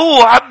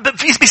يسوع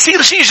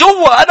بيصير شيء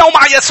جوا، أنا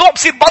ومع يسوع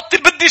بصير بطل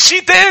بدي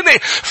شيء تاني،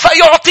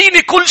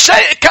 فيعطيني كل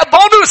شيء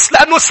كبونس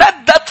لأنه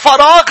سدد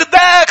فراغ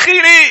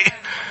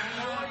داخلي.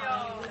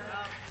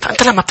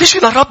 فأنت لما بتيجي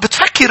للرب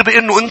بتفكر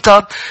بأنه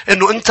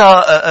أنت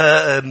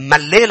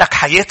ملالك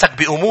حياتك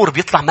بأمور،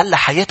 بيطلع ملى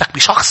حياتك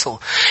بشخصه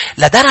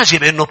لدرجة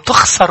بأنه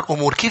بتخسر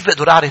أمور. كيف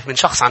بقدر أعرف من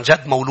شخص عن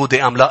جد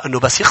مولودة أم لا؟ أنه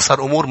بس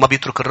يخسر أمور ما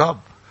بيترك الرب.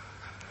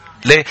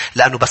 ليه؟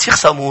 لأنه بس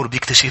يخسر أمور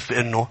بيكتشف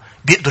بأنه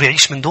بيقدر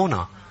يعيش من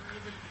دونها،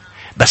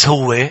 بس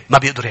هو ما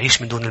بيقدر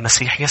يعيش من دون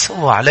المسيح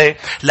يسوع. ليه؟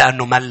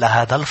 لأنه ملى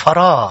هذا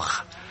الفراغ.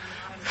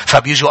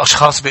 فبيجوا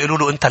أشخاص بيقولوا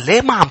له أنت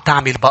ليه ما عم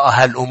تعمل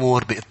بقى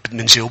هالأمور؟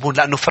 بنجاوبون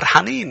لأنه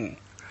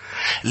فرحانين.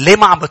 ليه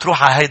ما عم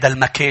بتروح على هيدا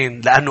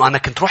المكان؟ لأنه أنا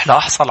كنت روح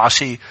لأحصل على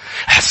شيء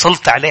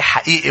حصلت عليه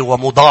حقيقي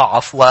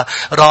ومضاعف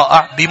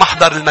ورائع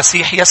بمحضر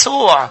المسيح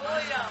يسوع.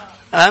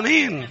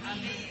 آمين.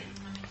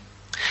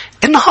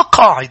 إنها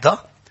قاعدة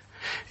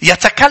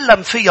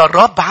يتكلم فيها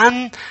الرب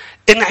عن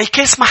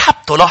انعكاس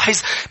محبته.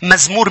 لاحظ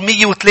مزمور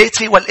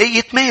 103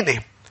 والآية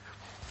 8: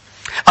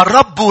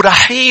 الرب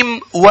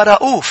رحيم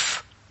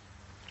ورؤوف،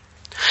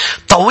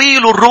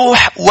 طويل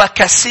الروح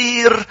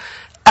وكثير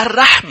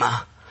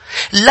الرحمة،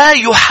 لا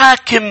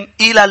يحاكم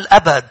إلى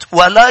الأبد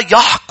ولا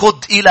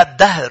يحقد إلى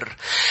الدهر،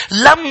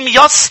 لم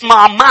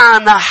يصنع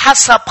معنا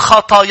حسب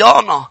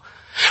خطايانا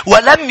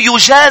ولم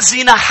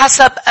يجازنا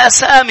حسب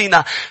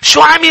آثامنا.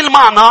 شو عمل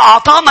معنا؟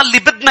 أعطانا اللي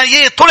بدنا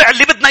إياه، طلع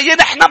اللي بدنا إياه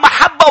نحن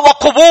محبة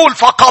وقبول،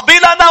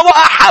 فقبلنا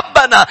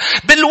وأحبنا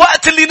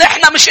بالوقت اللي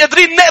نحن مش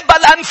قادرين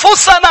نقبل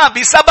أنفسنا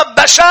بسبب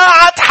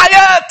بشاعة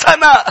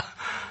حياتنا.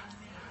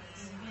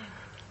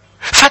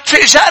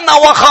 فتفاجأنا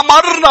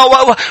وغمرنا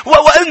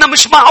وقلنا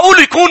مش معقول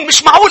يكون،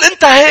 مش معقول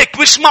أنت هيك،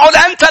 مش معقول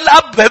أنت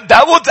الأب.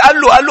 داود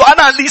قال له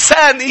أنا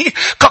لساني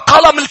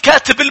كقلم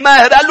الكاتب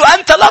الماهر. قال له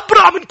أنت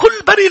الأبرع من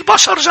كل بني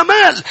البشر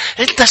جمال،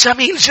 أنت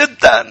جميل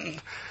جدا.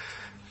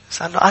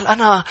 قال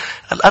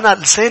أنا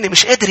لساني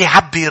مش قادر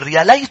يعبر.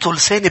 يا ليته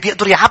لساني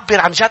بيقدر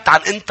يعبر عن جد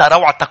عن أنت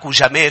روعتك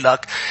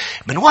وجمالك.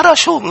 من وراء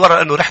شو؟ من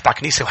وراء أنه رحت على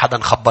كنيسة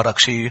وحدا خبرك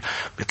شيء،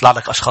 بيطلع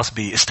لك أشخاص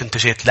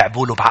باستنتاجات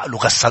لعبوا له بعقله،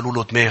 غسلوا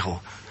له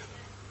دماغه.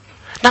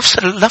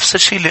 نفس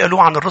الشيء اللي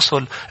قالوه عن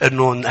الرسل،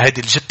 انه هذه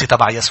الجتة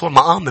تبع يسوع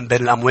ما قام من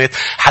بين الاموات،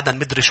 حدا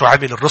مدري شو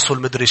عمل، الرسل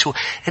مدري شو.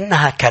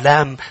 انها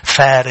كلام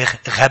فارغ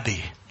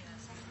غبي.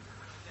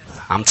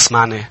 عم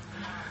تسمعني؟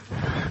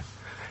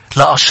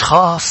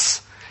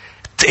 لاشخاص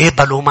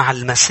تقابلوا مع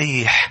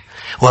المسيح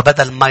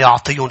وبدل ما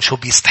يعطيهم شو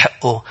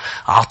بيستحقوا،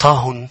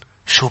 عطاهم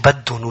شو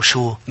بدهم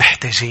وشو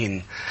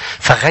محتاجين،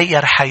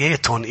 فغير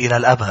حياتهم الى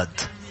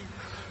الابد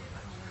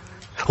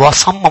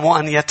وصمموا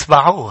ان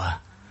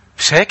يتبعوه.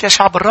 مش هيك يا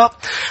شعب الرب؟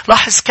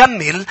 لاحظ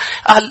كمل،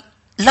 قال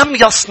لم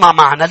يصنع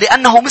معنا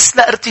لأنه مثل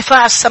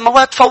ارتفاع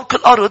السماوات فوق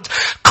الأرض،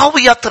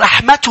 قويت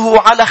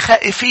رحمته على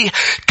خائفيه،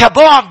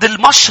 كبعد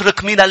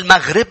المشرق من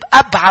المغرب،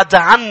 أبعد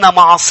عنا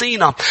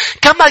معاصينا.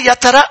 كما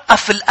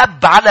يترأف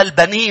الأب على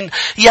البنين،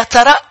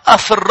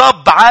 يترأف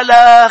الرب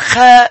على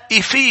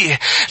خائفيه،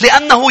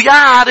 لأنه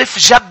يعرف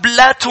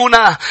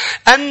جبلتنا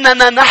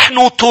أننا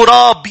نحن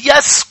تراب،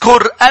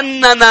 يذكر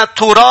أننا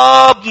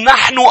تراب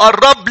نحن.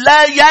 الرب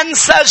لا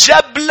ينسى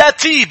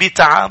جبلتي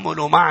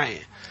بتعامله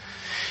معي.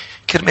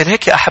 كرمال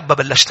هيك يا أحبة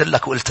بلشت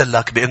لك وقلت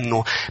لك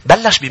بأنه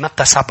بلش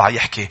بمتى 7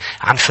 يحكي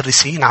عن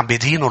فريسيين عم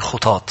بيدينوا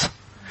الخطاط،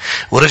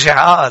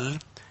 ورجع قال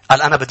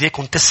أنا بدي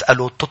يكون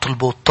تسألوا،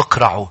 تطلبوا،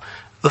 تقرعوا.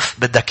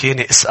 بدك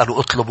ياني اسألوا،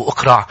 اطلبوا،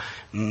 اقرع،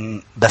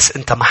 بس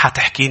انت ما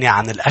حتحكيني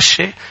عن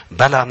الأشياء.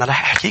 بلا أنا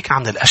رح أحكيك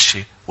عن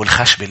الأشياء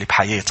والخشبة اللي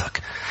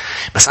بحياتك،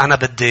 بس أنا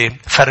بدي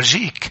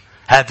فرجيك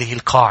هذه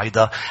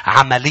القاعدة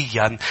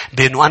عمليا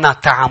بأنه أنا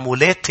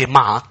تعاملاتي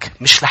معك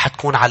مش رح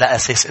تكون على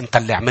أساس أنت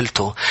اللي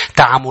عملته.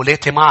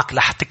 تعاملاتي معك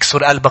رح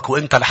تكسر قلبك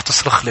وأنت رح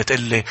تصرخ لي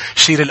تقول لي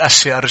شيل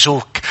الأشياء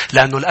أرجوك،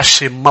 لأنه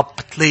الأشياء ما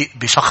بتليق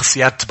بشخص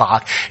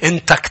يتبعك.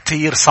 أنت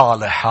كتير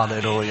صالح.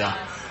 هاليلويا.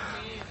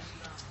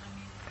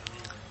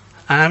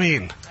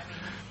 آمين.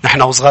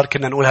 نحن وصغار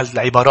كنا نقول هذه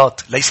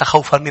العبارات: ليس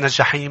خوفا من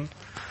الجحيم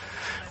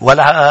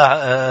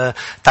ولا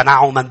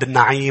تنعما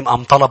بالنعيم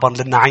أم طلبا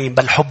للنعيم،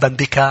 بل حبا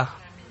بك.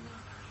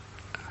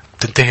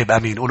 تنتهي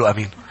بأمين. قولوا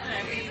أمين.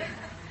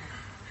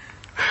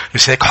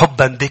 مش هيك؟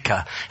 حبا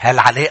بك.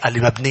 هالعلاقة اللي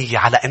مبنية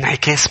على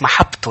انعكاس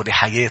محبته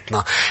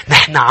لحياتنا.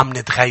 نحن عم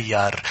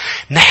نتغير،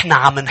 نحن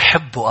عم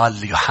نحبه،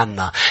 قال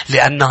يوحنا،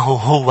 لأنه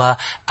هو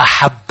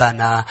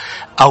أحبنا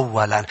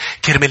أولا.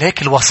 كرمال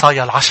هيك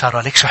الوصايا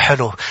 10 ليك شو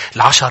حلو.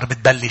 10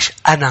 بتبلش: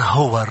 أنا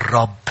هو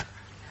الرب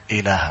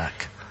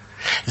إلهك،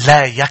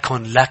 لا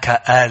يكن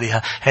لك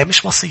آلهة. هي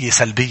مش وصية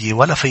سلبية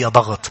ولا فيها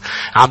ضغط.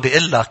 عم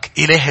بيقول لك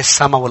إله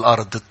السماء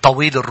والأرض،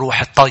 الطويل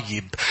الروح،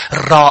 الطيب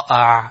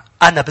الرائع،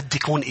 أنا بدي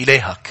أكون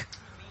إلهك.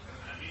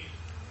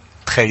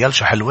 تخيل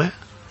شو حلوة.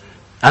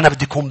 أنا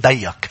بدي أكون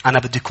بيك، أنا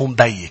بدي أكون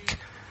بيك.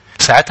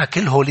 ساعتها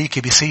كل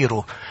هوليكي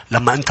بيصيروا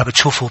لما أنت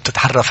بتشوفه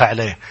وبتتعرف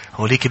عليه،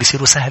 هوليكي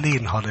بيصيروا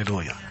سهلين.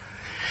 هاليلويا.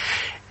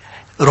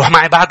 روح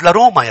معي بعد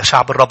لروما يا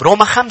شعب الرب.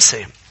 روما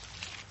 5.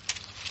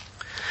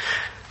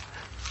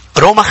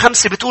 روما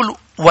 5 بتقول: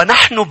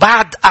 ونحن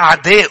بعد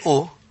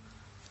أعدائه،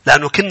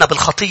 لأنه كنا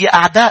بالخطية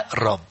أعداء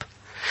الرب،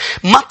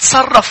 ما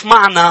تصرف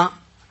معنا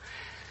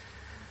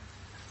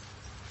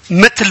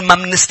مثل ما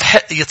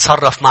منستحق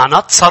يتصرف معنا،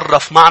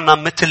 تصرف معنا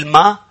مثل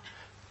ما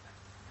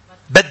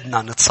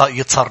بدنا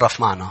يتصرف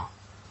معنا.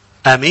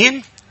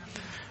 آمين.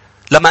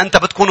 لما أنت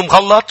بتكون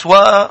مغلط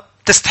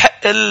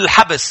وتستحق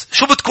الحبس،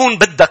 شو بتكون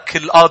بدك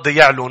القاضي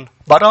يعلن؟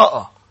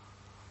 براءة.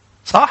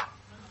 صح؟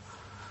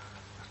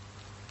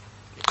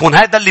 تكون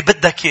هذا اللي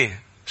بدك اياه.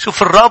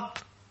 شوف الرب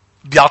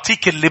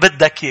بيعطيك اللي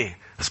بدك اياه،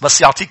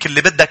 بس يعطيك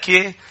اللي بدك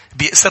اياه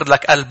بيأسر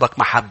لك قلبك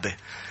محبة.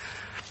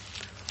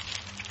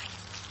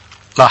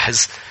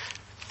 لاحظ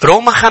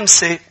روما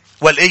 5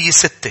 والآية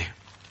 6.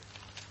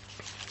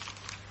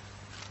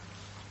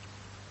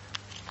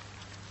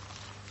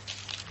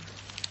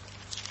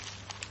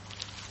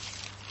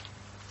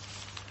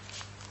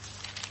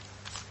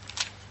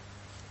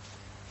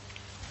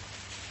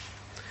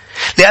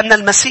 لأن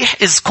المسيح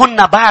إذ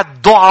كنا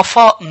بعد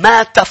ضعفاء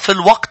مات في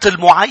الوقت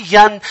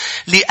المعين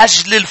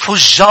لأجل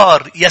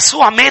الفجار.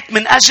 يسوع مات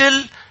من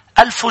أجل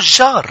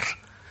الفجار.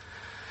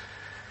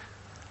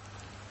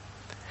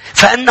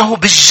 فإنه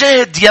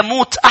بالجد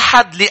يموت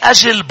أحد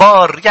لأجل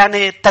بار.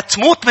 يعني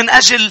تتموت من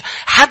أجل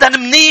حدا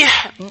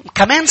منيح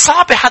كمان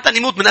صعب حدا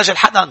يموت من أجل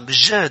حدا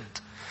بالجد.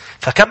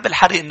 فكم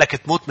بالحري إنك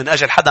تموت من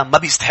أجل حدا ما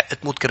بيستحق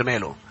تموت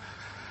كرماله.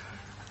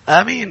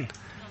 آمين.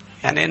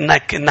 يعني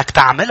إنك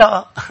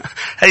تعملها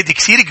هيدي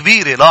كثير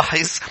كبيرة.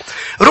 لاحظ: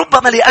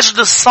 ربما لأجل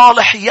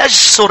الصالح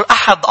يجسر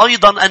أحد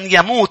أيضا أن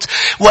يموت،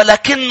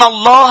 ولكن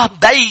الله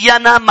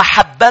بيّن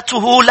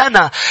محبته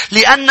لنا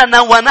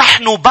لأننا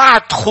ونحن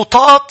بعد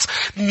خطاة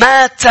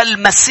مات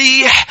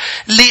المسيح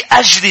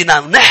لأجلنا.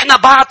 نحن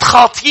بعد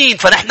خاطئين،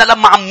 فنحن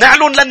لما عم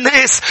نعلن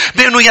للناس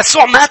بأنه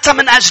يسوع مات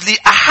من أجلي،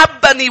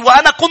 أحبني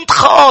وأنا كنت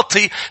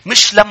خاطئ،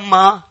 مش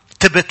لما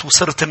تبت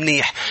وصرت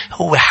منيح.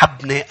 هو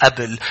حبني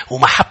قبل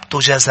ومحبته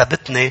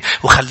جذبتني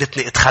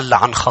وخلتني اتخلى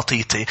عن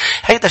خطيتي.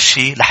 هيدا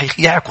الشيء رح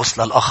يعكس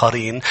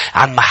للآخرين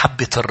عن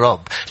محبة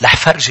الرب. رح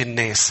فرج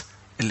الناس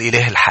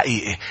الإله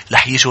الحقيقي،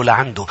 رح يجوا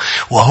لعنده.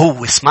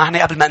 وهو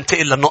اسمعني قبل ما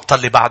انتقل للنقطة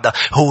اللي بعدها،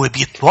 هو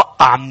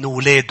بيتوقع من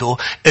ولاده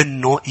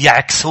انه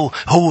يعكسوه.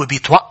 هو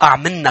بيتوقع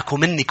منك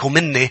ومنك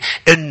ومني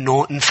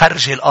انه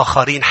نفرج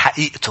الآخرين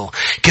حقيقته.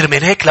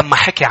 كرمال هيك لما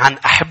حكي عن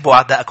أحبوا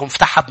أعداءكم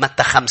فتحها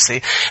بمتى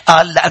 5،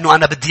 قال لأنه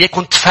أنا بدي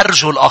اياكم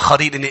تفرجوا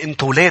الآخرين إني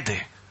أنتوا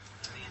ولادي.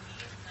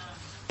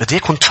 بدي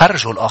اياكم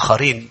تفرجوا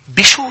الآخرين.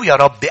 بشو يا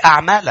رب؟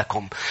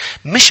 بأعمالكم.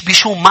 مش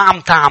بشو ما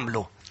عم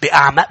تعملوا،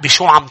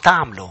 بشو عم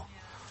تعملوا.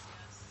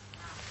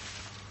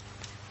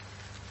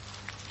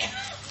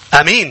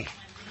 أمين.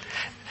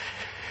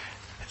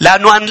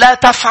 لأنه أن لا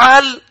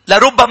تفعل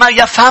لربما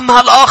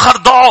يفهمها الآخر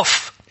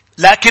ضعف،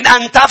 لكن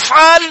أن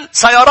تفعل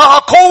سيراها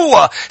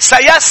قوة.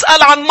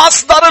 سيسأل عن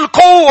مصدر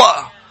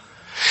القوة.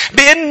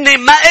 بإني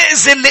ما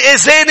أأذي اللي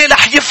أذاني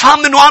رح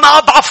يفهم إنه أنا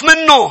أضعف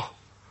منه.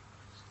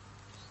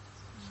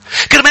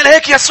 كرمال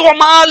هيك يسوع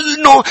ما قال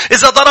إنه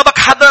إذا ضربك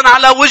حدا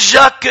على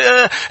وجهك،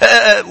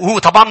 وهو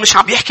طبعا مش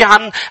عم يحكي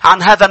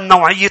عن هذا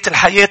النوعية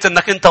الحياة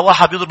إنك أنت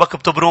واحد بيضربك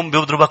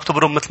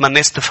بتبرم مثل ما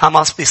الناس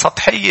تفهمها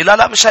بسطحية.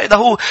 لا مش هيدا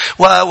هو.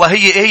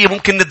 وهي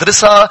ممكن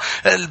ندرسها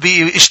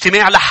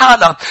باجتماع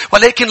لحالها.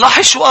 ولكن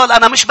لاحظ شو قال: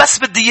 أنا مش بس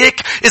بدي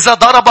إياك إذا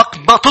ضربك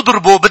ما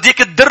تضربه، بدي إياك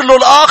تدر له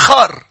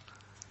الآخر.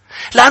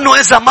 لأنه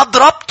إذا ما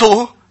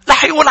ضربته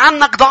رح يقول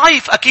عنك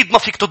ضعيف. أكيد ما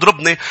فيك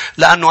تضربني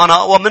لأنه أنا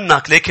أقوى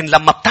منك. لكن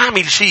لما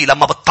بتعمل شيء،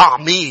 لما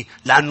بتطعميه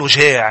لأنه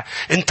جاع،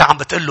 أنت عم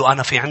بتقول له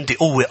أنا في عندي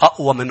قوة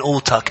أقوى من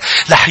قوتك.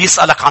 رح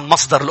يسألك عن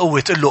مصدر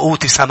القوة، تقول له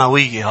قوتي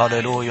سماوية.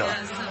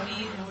 هاليلويا.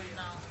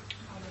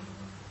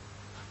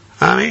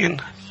 آمين.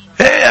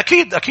 إيه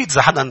أكيد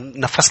إذا حدا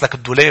نفس لك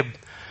الدولاب،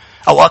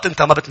 أوقات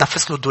أنت ما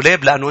بتنفس له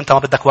الدولاب لأنه أنت ما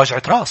بدك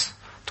وجعة راس.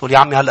 تقول يا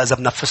عمي هلأ إذا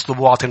بنفس له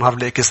بوعطي نهار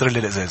ليه كسر لي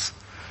الإزاز،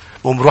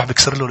 ومروح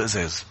بكسر له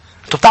الإزاز.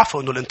 أنتوا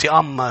بتعرفوا إنه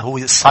الانتقام هو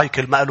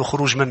السايكل ما له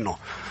خروج منه.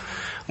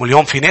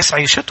 واليوم في ناس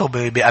عيشته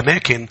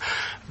بأماكن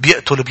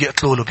بيقتلوا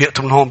له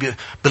بيقتلوا من هون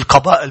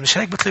بالقبائل، مش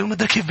هيك بتلاقيهم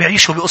مدري كيف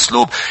بيعيشوا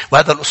بأسلوب.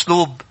 وهذا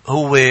الأسلوب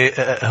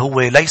هو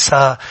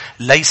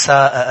ليس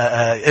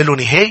له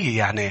نهاية.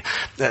 يعني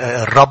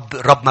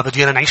الرب ما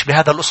بدينا نعيش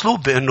بهذا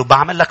الأسلوب، بأنه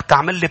بعمل لك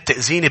تعمل لي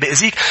بتأذيني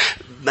بأذيك،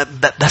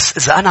 بس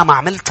إذا أنا ما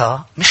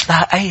عملتها مش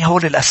لها أي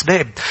هول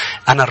الأسباب.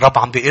 أنا الرب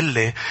عم بيقول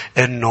لي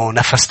إنه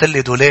نفست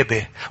لي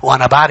دولابي،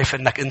 وأنا بعرف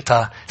إنك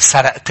أنت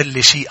سرقت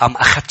لي شيء أم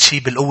أخذت شيء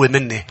بالقوة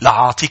مني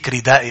لأعطيك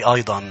ردائي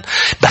أيضا.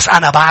 بس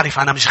أنا بعرف،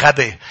 أنا مش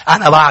غبي،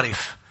 أنا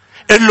بعرف.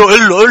 قل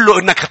له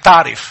إنك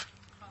تعرف،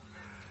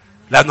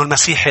 لأنه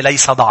المسيحي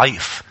ليس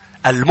ضعيف،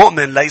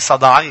 المؤمن ليس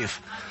ضعيف.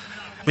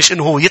 مش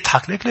إنه هو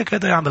يضحك ليك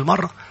كده يعمل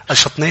مرة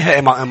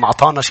قشطنيها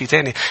معطانا شيء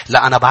تاني.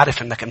 لا، أنا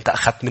بعرف إنك أنت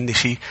أخذت مني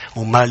شيء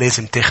وما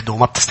لازم تاخده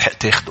وما بتستحق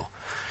تاخده،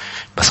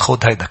 بس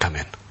خد هيدا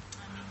كمان.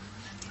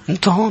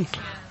 أنت هون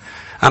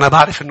أنا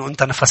بعرف إنه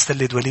أنت نفست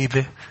لي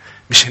دوليبة،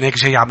 مش هناك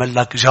جاي يعمل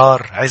لك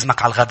جار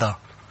عزمك على الغداء.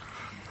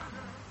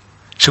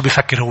 شو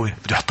بيفكر هو؟ بده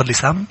يحط لي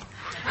سم؟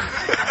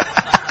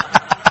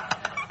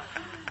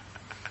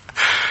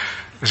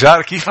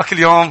 جار كيفك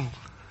اليوم؟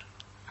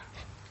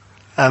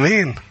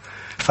 أمين.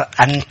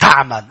 فأن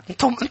تعمل،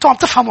 أنتم عم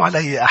تفهموا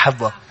علي يا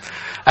أحبة.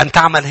 أن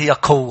تعمل هي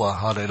قوة.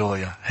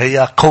 هاليلويا.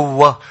 هي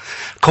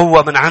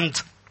قوة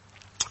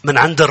من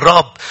عند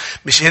الرب.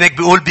 مش هناك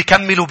بيقول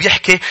بيكمل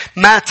وبيحكي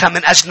مات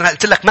من أجلنا.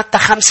 قلت لك متى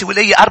 5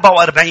 والآية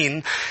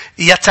 44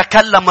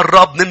 يتكلم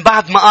الرب من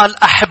بعد ما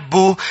قال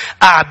أحبوا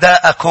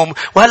أعداءكم.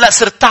 وهلأ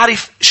صرت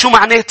تعرف شو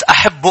معنات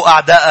أحبوا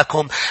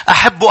أعداءكم.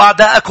 أحبوا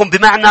أعداءكم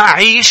بمعنى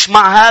عيش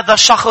مع هذا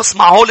الشخص،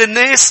 مع هول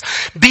الناس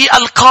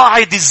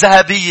بالقاعدة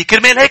الذهبية.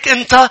 كرمال هيك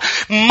أنت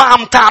ما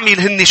عم تعمل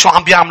هني شو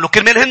عم بيعملوا.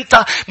 كرمال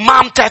أنت ما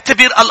عم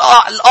تعتبر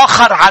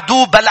الآخر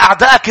عدو، بل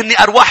أعدائك هني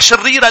أرواح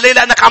شريرة. ليه؟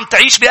 لأنك عم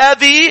تعيش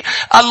بهذه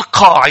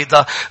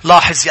القاعدة.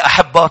 لاحظ يا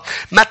أحبة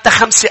متى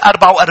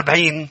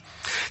 5:44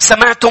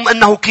 سمعتم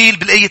أنه قيل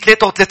بالآية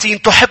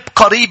 33 تحب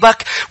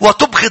قريبك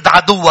وتبغض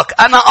عدوك.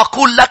 أنا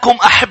أقول لكم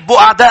أحبوا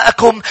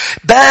أعداءكم،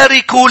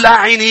 باركوا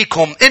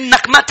لاعنيكم.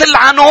 إنك ما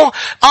تلعنوا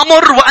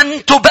أمر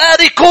وأن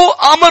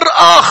تباركوا أمر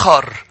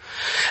آخر.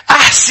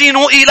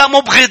 أحسنوا إلى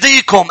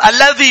مبغضيكم،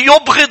 الذي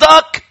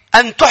يبغضك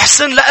أن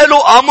تحسن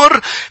له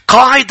أمر.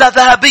 قاعدة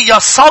ذهبية.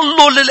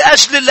 صلوا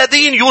للأجل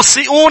الذين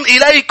يسيئون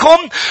إليكم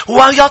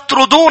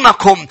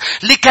ويطردونكم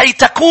لكي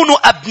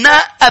تكونوا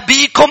أبناء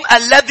أبيكم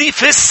الذي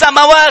في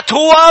السماوات.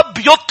 هو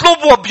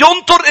بيطلب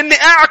وبينطر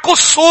أني أعكس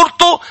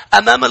صورته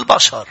أمام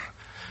البشر،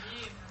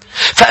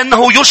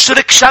 فإنه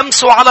يشرك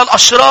شمسه على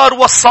الأشرار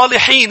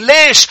والصالحين.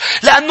 ليش؟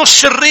 لأنه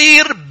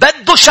الشرير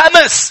بده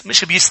شمس،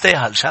 مش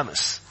بيستاهل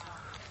شمس.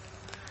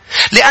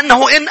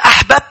 لأنه إن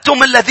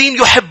أحببتم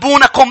الذين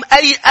يحبونكم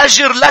أي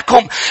أجر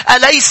لكم،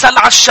 أليس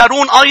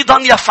العشرون أيضا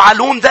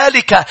يفعلون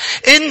ذلك؟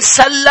 إن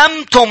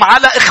سلمتم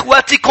على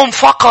إخوتكم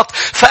فقط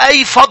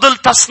فأي فضل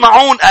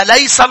تصنعون؟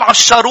 أليس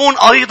العشرون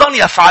أيضا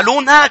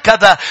يفعلون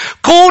هكذا؟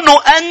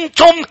 كونوا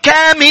أنتم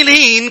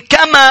كاملين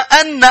كما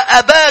أن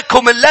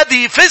أباكم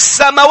الذي في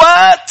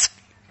السماوات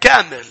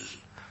كامل.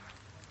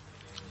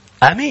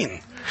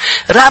 آمين.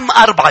 رقم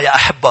 4 يا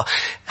أحبة،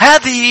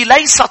 هذه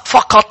ليست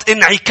فقط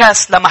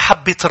انعكاس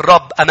لمحبة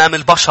الرب أمام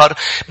البشر،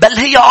 بل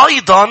هي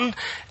أيضا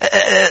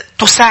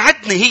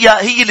تساعدني.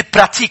 هي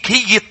البراتيك،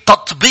 هي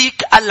التطبيق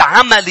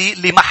العملي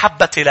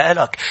لمحبتي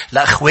لك،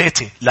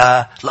 لأخواتي،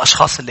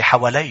 للأشخاص اللي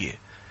حوالي،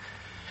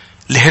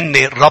 اللي هن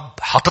الرب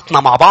حطتنا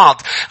مع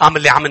بعض.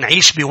 اللي عم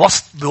نعيش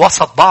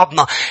بوسط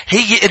بعضنا.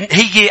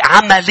 هي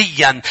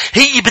عمليا،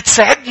 هي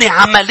بتساعدني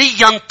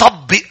عمليا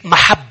طبق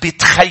محبة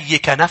خيي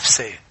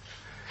كنفسي.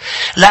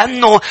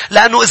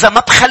 لأنه إذا ما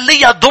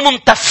بخليها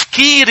ضمن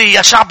تفكيري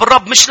يا شعب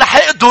الرب، مش رح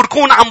أقدر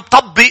أكون عم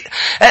طبق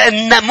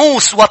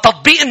الناموس.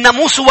 وتطبيق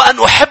الناموس هو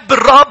أن أحب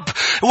الرب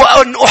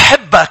وأن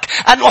أحبك.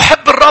 أن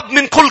أحب الرب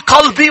من كل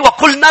قلبي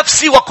وكل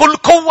نفسي وكل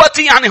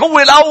قوتي. يعني هو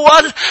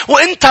الأول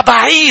وأنت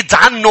بعيد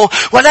عنه،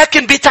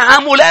 ولكن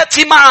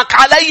بتعاملاتي معك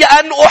علي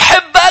أن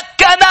أحبك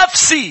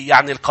كنفسي.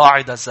 يعني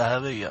القاعدة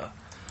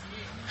الذهبية.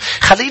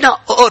 خلينا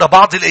أقرأ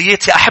بعض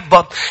الآيات يا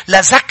أحبة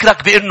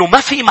لذكرك بأنه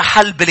ما في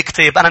محل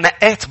بالكتاب. أنا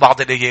نقيت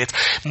بعض الآيات،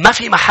 ما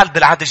في محل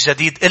بالعهد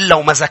الجديد إلا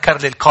وما ذكر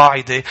لي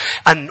القاعدة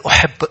أن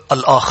أحب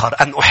الآخر،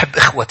 أن أحب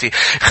إخوتي.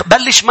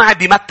 بلش معي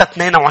بمتى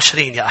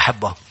 22 يا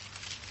أحبة.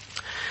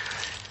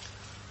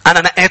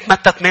 أنا نقيت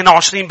متى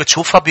 28،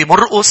 بتشوفها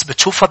بمرقس،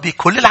 بتشوفها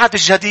بكل العهد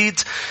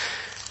الجديد،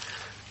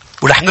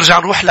 ورح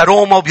نروح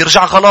لروما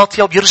وبيرجع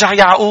غلاطيا وبيرجع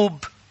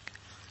يعقوب.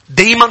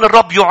 دايما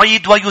الرب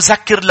يعيد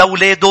ويذكر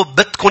لأولاده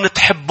بدكم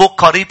تحبوا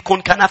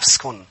قريبكم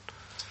كنفسكم.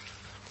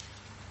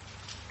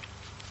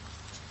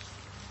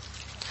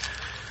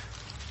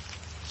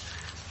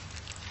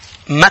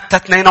 متى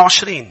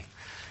 22.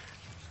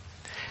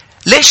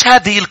 ليش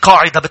هذه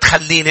القاعدة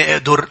بتخليني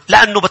أقدر؟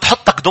 لأنه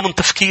بتحطك ضمن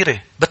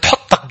تفكيري،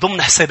 بتحطك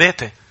ضمن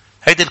حساباتي.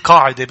 هذه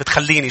القاعدة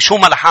بتخليني شو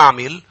ما رح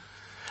أعمل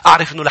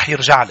أعرف أنه رح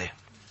يرجع لي.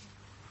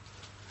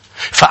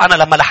 فأنا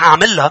لما رح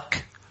أعمل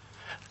لك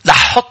رح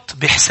أحط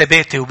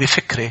بحساباتي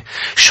وبفكري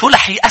شو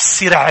رح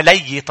يأثر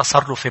علي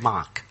تصرفي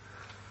معك.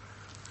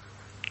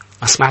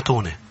 ما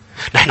سمعتوني؟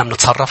 نحن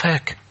بنتصرف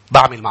هيك.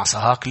 بعمل مع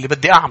سهاك اللي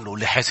بدي أعمله،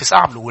 واللي حاسس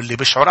أعمله، واللي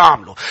بشعر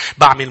أعمله.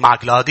 بعمل مع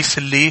جلاديس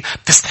اللي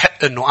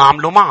بتستحق أنه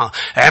أعمله معه.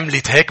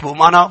 عملت هيك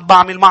بقوم أنا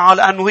بعمل معها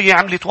لأنه هي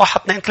عملت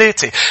 1 2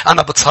 3.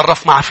 أنا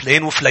بتصرف مع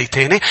فلان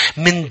وفليتاني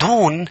من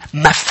دون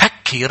ما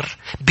أفكر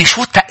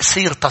بشو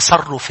تأثير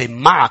تصرفي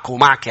معك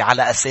ومعك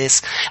على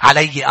أساس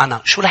علي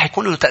أنا. شو رح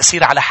يكون له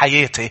تأثير على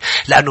حياتي؟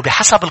 لأنه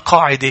بحسب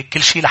القاعدة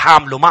كل شيء رح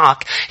أعمله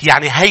معك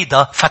يعني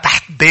هيدا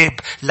فتحت باب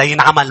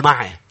لينعمل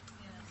معي.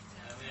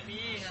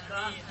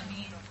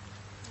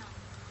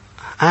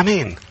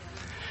 آمين.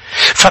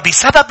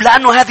 فبسبب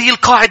لأنه هذه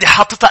القاعدة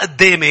حاطتها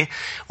قدامي.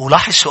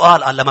 ولاحظ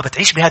سؤال، قال لما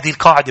بتعيش بهذه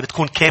القاعدة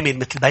بتكون كامل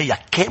مثل بيك.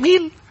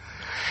 كامل؟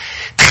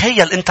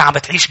 تخيل أنت عم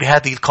بتعيش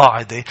بهذه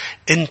القاعدة،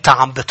 أنت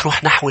عم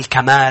بتروح نحو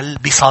الكمال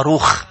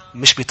بصاروخ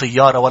مش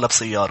بطيارة ولا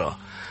بسيارة.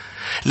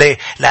 ليه؟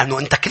 لأنه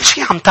أنت كل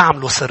شيء عم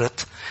تعمله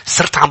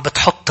صرت عم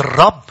بتحط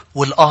الرب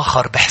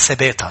والآخر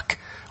بحساباتك.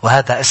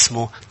 وهذا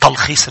اسمه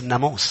تلخيص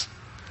الناموس.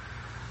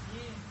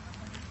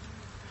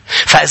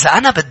 فإذا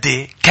أنا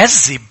بدي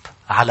كذب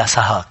على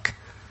سهاك،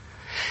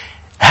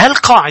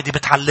 هالقاعدة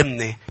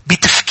بتعلمني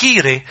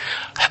بتفكيري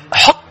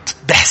حط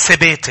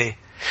بحساباتي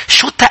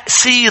شو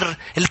تأثير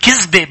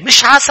الكذبة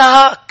مش على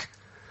سهاك.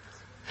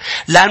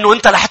 لأنه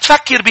أنت رح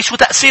تفكر بشو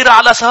تأثيرها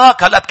على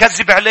سهاك. هلأ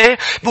بكذب عليه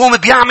بقوم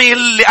بيعمل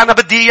اللي أنا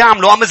بدي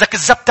يعمله. أما إذا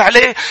كذبت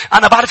عليه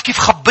أنا بعرف كيف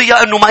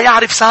خبيها أنه ما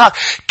يعرف سهاك.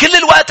 كل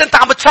الوقت أنت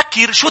عم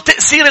بتفكر شو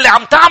تأثير اللي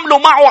عم تعمله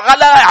معه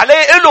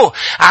عليه إله.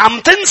 عم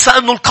تنسى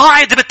أنه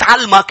القاعدة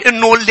بتعلمك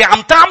أنه اللي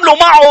عم تعمله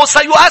معه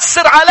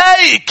سيؤثر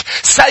عليك،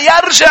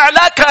 سيرجع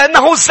لك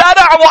أنه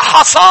زرع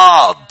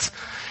وحصاد.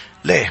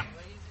 ليه؟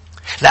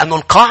 لأنه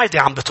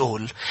القاعدة عم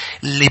بتقول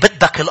اللي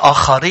بدك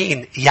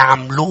الآخرين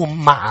يعملوه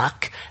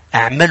معك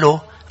اعملوا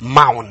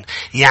معهم.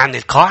 يعني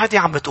القاعدة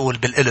عم بتقول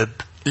بالقلب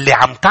اللي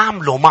عم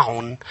تعمله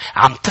معهم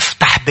عم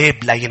تفتح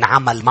باب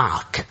لينعمل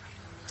معك.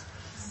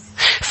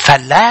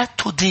 فلا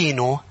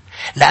تدينوا،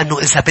 لأنه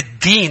إذا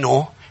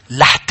بتدينوا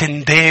رح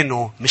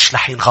تندينوا مش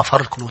رح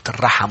ينغفر لكم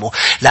وترحموا.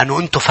 لأنه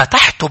أنتوا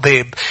فتحتوا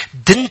باب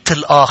دنت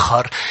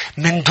الآخر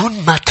من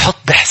دون ما تحط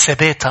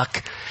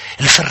بحساباتك.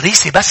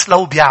 الفريسي بس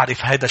لو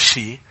بيعرف هذا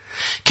الشيء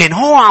كان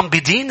هو عم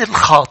بدين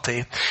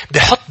الخاطئ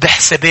بحط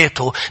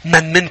بحساباته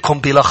من منكم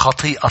بلا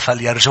خطيئة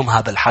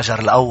فليرجمها بالحجر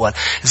الأول.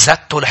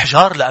 زدتوا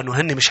الحجار لأنه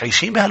هن مش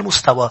عايشين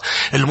بهالمستوى.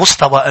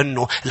 المستوى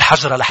أنه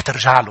الحجرة رح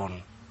ترجع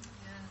لهم.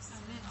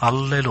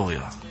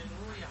 هللويا.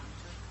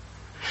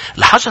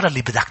 الحجرة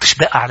اللي بدك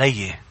تشبق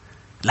عليه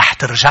رح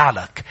ترجع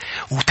لك،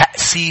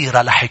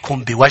 وتأثيرها رح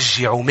يكون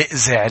بيوجع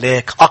ومئزي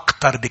عليك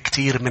أكتر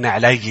بكتير من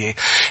علي.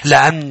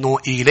 لأنه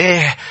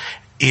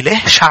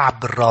إله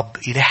شعب الرب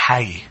إله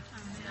حي.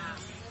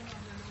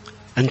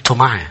 أنتوا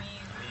معي؟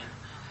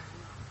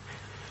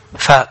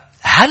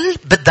 فهل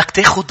بدك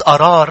تاخد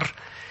قرار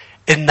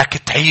إنك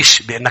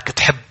تعيش بإنك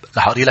تحب؟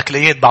 رح أقري لك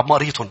الآيات بعد ما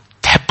قريتهم.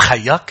 تحب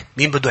خيك؟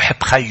 مين بده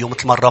يحب خيه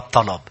مثل ما الرب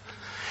طلب؟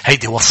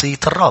 هيدي وصية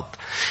الرب،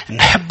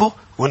 نحبه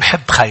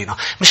ونحب خينا.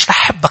 مش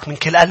رحبك من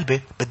كل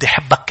قلبي، بدي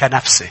أحبك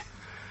كنفسي.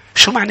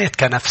 شو معنات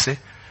كنفسي؟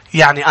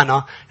 يعني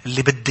أنا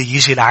اللي بدي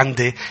يجي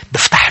لعندي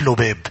بفتح له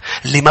باب،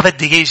 اللي ما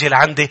بدي يجي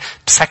لعندي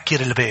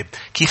بسكر الباب.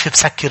 كيف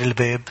بسكر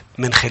الباب؟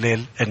 من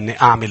خلال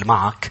أني أعمل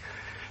معك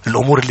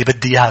الأمور اللي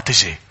بدي إياها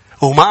تجي،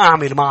 وما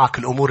أعمل معك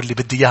الأمور اللي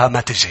بدي إياها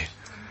ما تجي.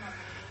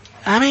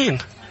 آمين.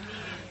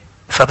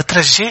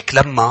 فبترجيك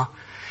لما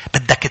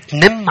بدك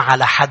تنم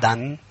على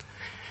حدا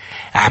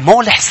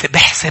اعمل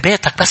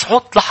بحساباتك. بس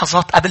عود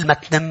لحظات قبل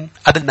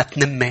ما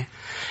تنمي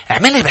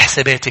اعملي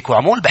بحساباتك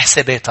وعمول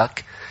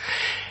بحساباتك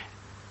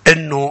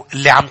انه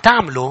اللي عم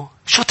تعمله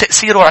شو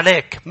تأثيره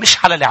عليك، مش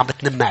على اللي عم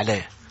بتنم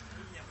عليه.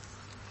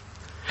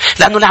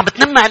 لانه اللي عم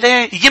بتنم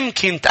عليه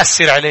يمكن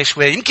تأثر عليه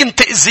شوي، يمكن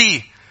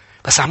تأذيه.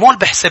 بس عمول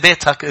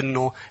بحساباتك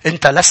انه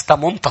انت لست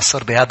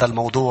منتصر بهذا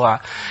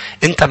الموضوع.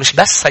 انت مش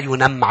بس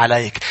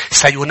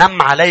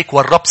سينم عليك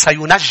والرب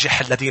سينجح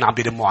الذين عم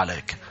بينموا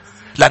عليك.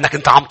 لانك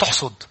انت عم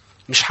تحصد،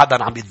 مش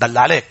حدا عم يتبلى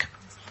عليك.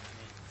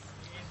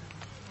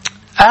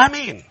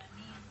 آمين.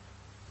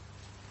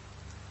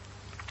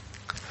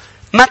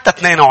 متى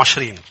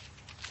 22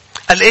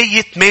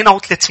 الآية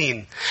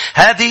 38.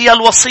 هذه هي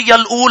الوصية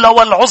الأولى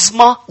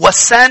والعظمى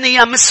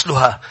والثانية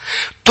مثلها.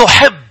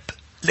 تحب،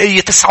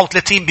 الآية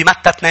 39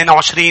 بمتى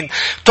 22،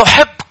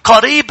 تحب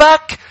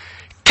قريبك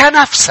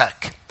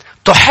كنفسك.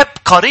 تحب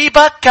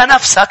قريبك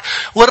كنفسك.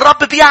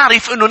 والرب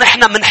بيعرف أنه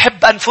نحن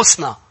منحب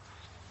أنفسنا.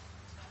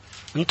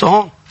 أنتوا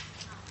هون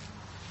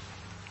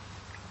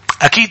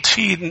أكيد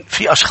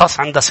في أشخاص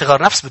عندها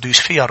صغر نفس بده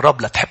يشفيها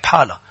الرب لتحب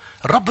حالها.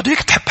 الرب بده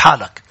يك تحب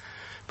حالك.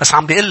 بس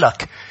عم بيقول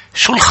لك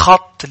شو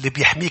الخط اللي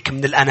بيحميك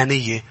من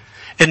الأنانية؟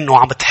 إنه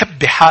عم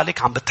بتحب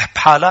حالك، عم بتحب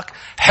حالك.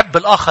 حب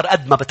الآخر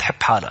قد ما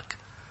بتحب حالك.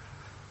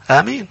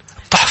 آمين.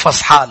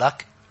 تحفظ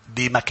حالك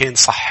بمكان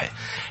صحي.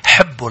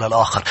 حبه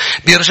للآخر.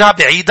 بيرجع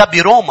بعيدة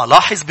بروما.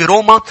 لاحظ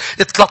بروما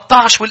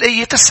 13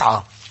 والآية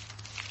 9.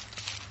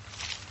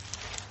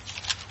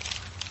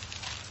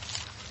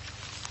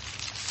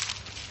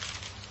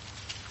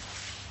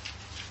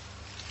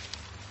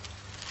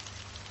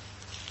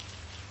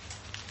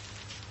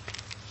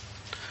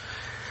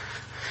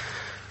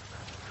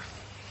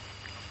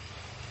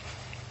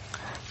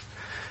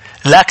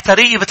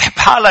 الأكترية بتحب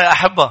حالها يا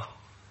أحبة.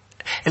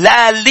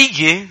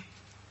 الأقلية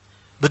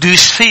بده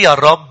يشفيها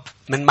الرب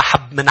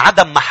من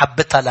عدم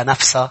محبتها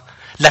لنفسها،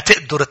 لا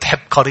تقدر تحب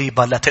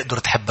قريبة، لا تقدر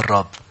تحب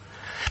الرب.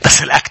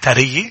 بس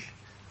الأكترية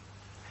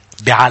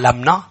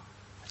بعالمنا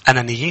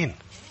أنانيين.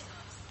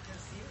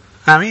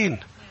 آمين.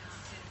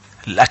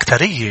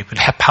 الأكترية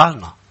بنحب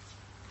حالنا.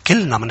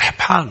 كلنا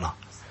بنحب حالنا.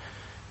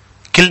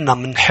 كلنا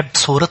بنحب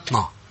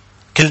صورتنا.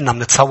 كلنا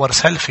بنتصور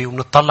سيلفي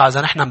وبنطلع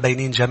إذا نحن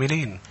مبينين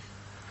جميلين.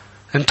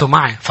 أنتوا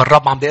معي.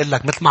 فالرب عم بيقول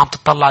لك مثل ما عم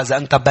تطلع إذا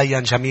أنت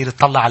مبين جميل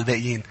تطلع على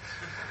الباقيين.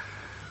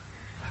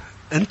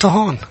 أنتوا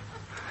هون.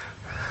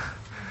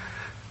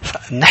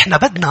 نحن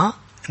بدنا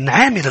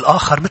نعامل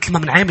الآخر مثل ما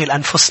بنعامل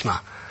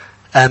أنفسنا.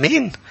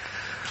 آمين.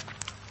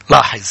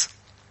 لاحظ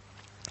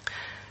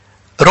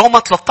روما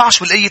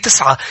 13 والآية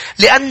 9: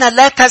 لأن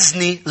لا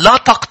تزني، لا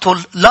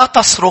تقتل، لا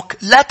تسرق،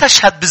 لا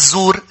تشهد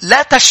بالزور،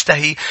 لا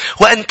تشتهي.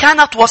 وإن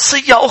كانت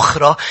وصية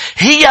أخرى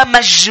هي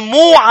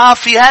مجموعة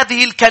في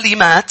هذه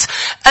الكلمات: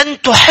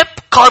 أن تحب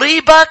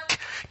قريبك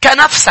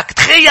كنفسك.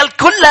 تخيل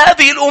كل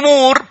هذه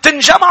الأمور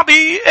بتنجمع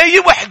بآية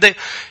واحدة.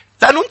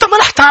 لأنه أنت ما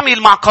رح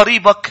تعمل مع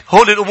قريبك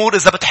هول الأمور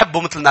إذا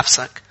بتحبه مثل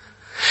نفسك.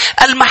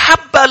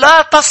 المحبة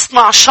لا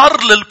تصنع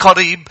شر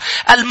للقريب.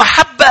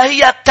 المحبة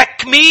هي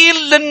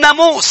تكميل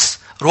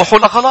للناموس. روحوا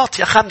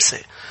لغلاطيا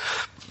 5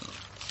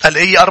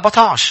 الآية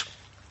 14: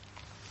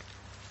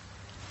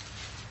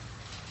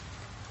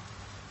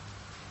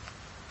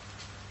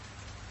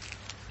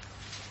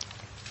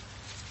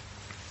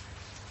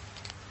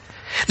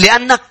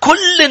 لأن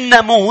كل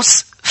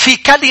الناموس في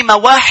كلمة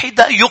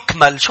واحدة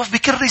يكمل. شوف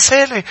بكل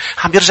رسالة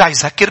عم يرجع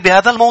يذكر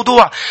بهذا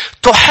الموضوع: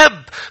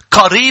 تحب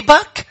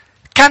قريبك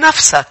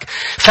كنفسك.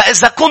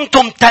 فإذا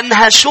كنتم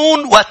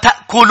تنهشون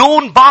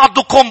وتأكلون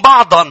بعضكم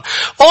بعضا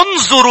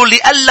انظروا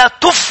لئلا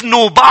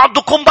تفنوا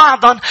بعضكم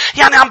بعضا.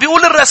 يعني عم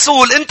بيقول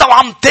الرسول انت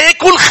وعم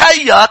تاكل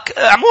خيك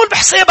اعمل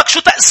بحسابك شو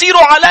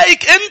تأثيره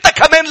عليك، انت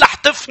كمان رح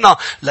تفنى.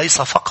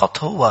 ليس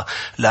فقط هو،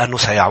 لأنه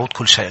سيعود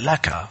كل شيء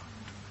لك.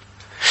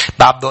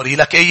 بعد دوري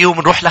لك ايه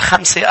ومنروح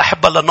ل5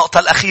 أحبة للنقطة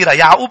الأخيرة.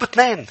 يعقوب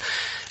 2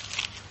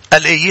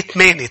 الآية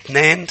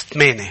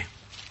 8: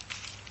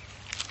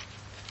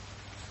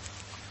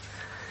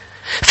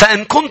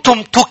 فإن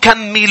كنتم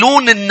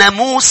تكملون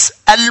الناموس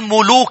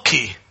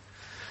الملوكي.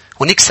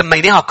 ونيك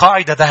سميناها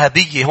قاعدة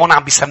ذهبية. هون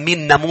عم بيسميه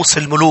الناموس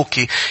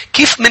الملوكي.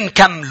 كيف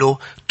منكمله؟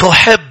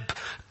 تحب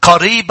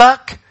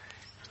قريبك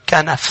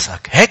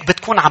كنفسك. هيك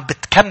بتكون عم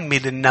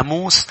بتكمل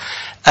الناموس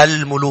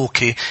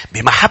الملوكي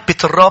بمحبة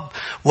الرب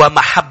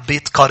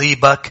ومحبة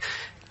قريبك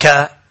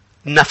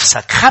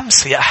كنفسك.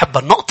 5 يا أحبة.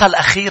 النقطة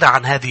الأخيرة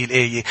عن هذه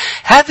الآية.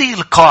 هذه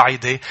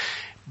القاعدة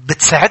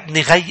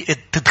بتساعدني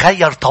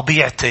تتغير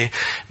طبيعتي.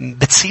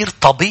 بتصير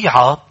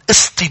طبيعة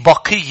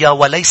استباقية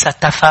وليس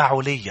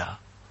تفاعلية.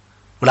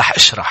 ورح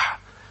أشرح.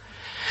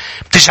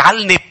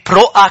 بتجعلني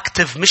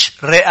proactive مش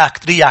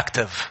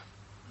reactive.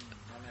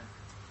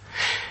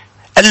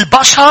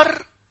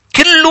 البشر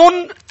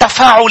كلهم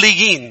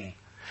تفاعليين.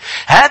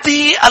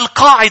 هذه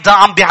القاعدة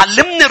عم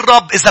بيعلمني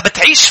الرب إذا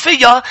بتعيش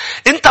فيها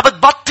أنت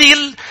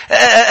بتبطل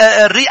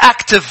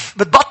reactive،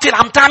 بتبطل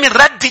عم تعمل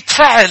ردة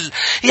فعل.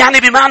 يعني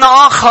بمعنى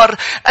آخر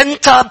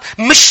أنت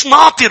مش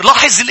ناطر.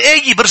 لاحظ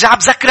الآية برجع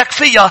بذكرك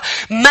فيها: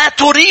 ما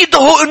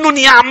تريده أنهم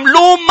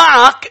يعملوه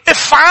معك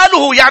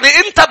افعله. يعني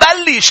أنت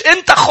بلش،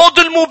 أنت خذ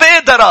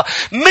المبادرة.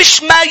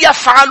 مش ما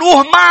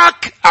يفعلوه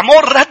معك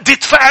اعمل ردة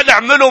فعل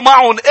اعمله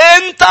معهم.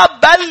 أنت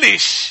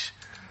بلش.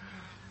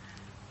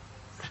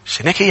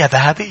 شنك هي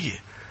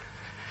ذهبية،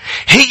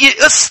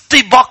 هي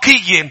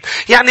استباقية.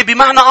 يعني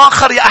بمعنى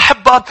آخر يا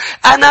أحبة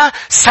أنا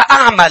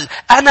سأعمل،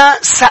 أنا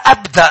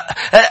سأبدأ،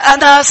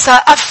 أنا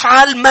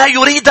سأفعل ما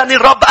يريدني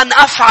الرب أن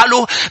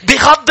أفعله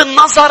بغض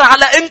النظر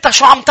على أنت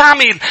شو عم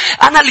تعمل.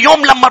 أنا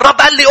اليوم لما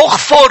الرب قال لي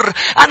أغفر،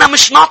 أنا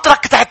مش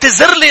ناطرك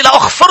تعتذر لي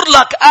لأغفر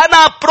لك.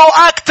 أنا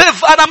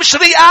proactive، أنا مش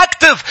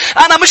reactive.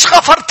 أنا مش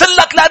غفرت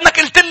لك لأنك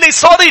قلت لي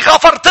سوري،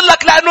 غفرت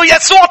لك لأنه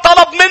يسوع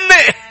طلب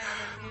مني.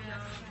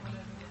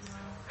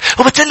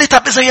 وبتقلي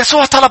طب إذا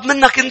يسوع طلب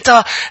منك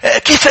أنت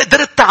كيف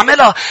قدرت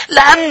تعملها؟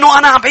 لأنه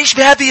أنا عم بعيش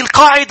بهذه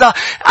القاعدة.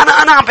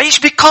 أنا عم بعيش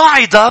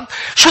بقاعدة.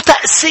 شو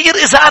تأثير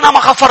إذا أنا ما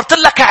غفرت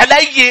لك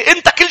علي؟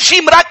 أنت كل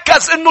شيء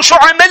مركز إنه شو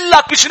عمل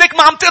لك، مش هيك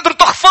ما عم تقدر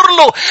تغفر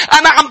له.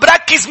 أنا عم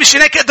بركز مش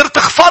هيك قدرت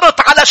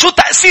غفرت على شو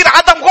تأثير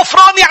عدم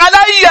غفراني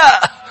علي.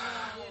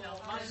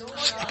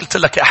 قلت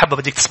لك يا أحبة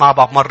بديك تسمع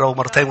بعض مرة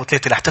ومرتين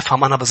وثلاثة لح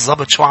تفهم أنا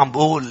بالضبط شو عم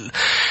بقول.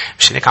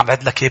 مش هيك عم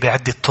بعد لك إيه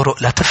بعدة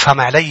طرق لا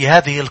تفهم علي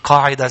هذه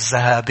القاعدة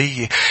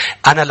الذهبية.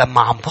 أنا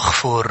لما عم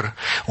بغفر،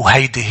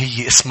 وهيدي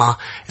هي اسمها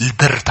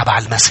البر تبع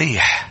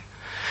المسيح.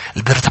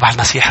 البر تبع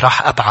المسيح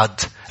راح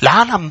أبعد.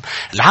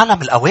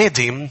 العالم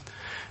الأوادم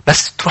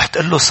بس تروح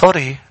تقول له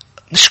سوري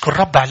نشكر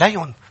رب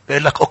عليهم،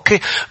 بيقول لك أوكي.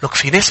 لك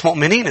في ناس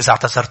مؤمنين إذا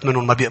اعتذرت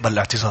منهم ما بيقبل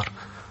الاعتذار.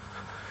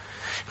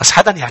 بس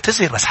حدا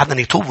يعتذر، بس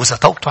حدا يتوب. وإذا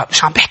توبته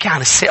مش عم بحكي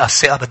عن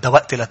الثقة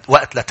بدها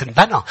وقت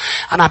لتنبنى.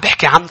 أنا عم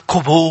بحكي عن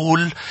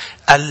قبول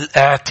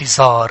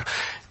الاعتذار.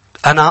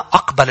 أنا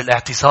أقبل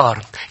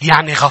الاعتذار.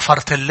 يعني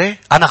غفرت لي؟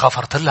 أنا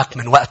غفرت لك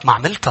من وقت ما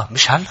عملتها،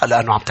 مش هلأ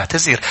لأنه عم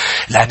تعتذر،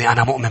 لأني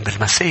أنا مؤمن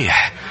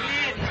بالمسيح.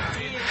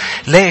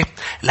 ليه؟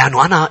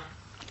 لأنه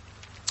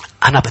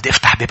أنا بدي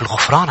أفتح باب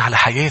الغفران على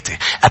حياتي.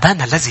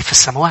 أبانا الذي في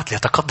السماوات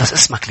ليتقدس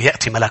اسمك،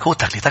 ليأتي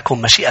ملكوتك،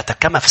 لتكن مشيئتك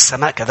كما في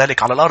السماء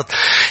كذلك على الأرض.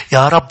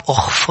 يا رب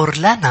اغفر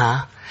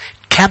لنا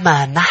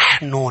كما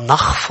نحن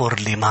نغفر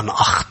لمن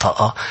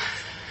أخطأ.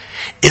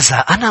 إذا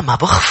أنا ما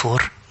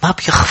بغفر ما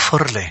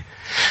بيغفر لي.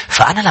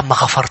 فأنا لما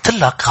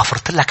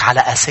غفرت لك على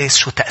أساس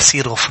شو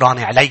تأثير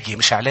غفراني علي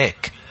مش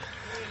عليك.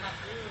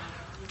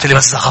 قلت لي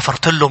بس إذا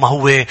غفرت له ما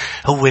هو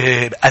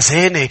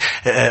أذاني،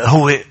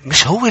 هو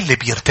مش هو اللي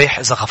بيرتاح.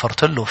 إذا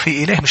غفرت له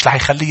في إله مش رح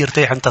يخليه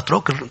يرتاح. أنت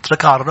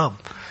اتركها على الرب.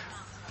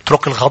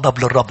 اترك الغضب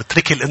للرب،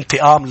 اترك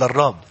الانتقام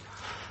للرب.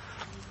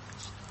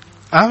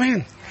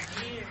 آمين.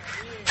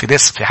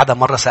 في حدا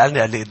مرة سألني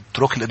قال لي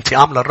اترك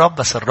الانتقام للرب،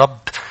 بس الرب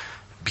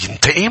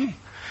بينتقم.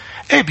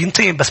 ايه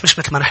بينتقم بس مش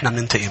مثل ما نحن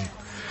بننتقم.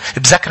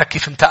 بذكرك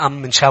كيف انتقم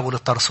من شاول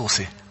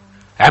الطرسوسي،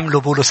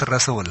 عملوا بولس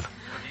الرسول.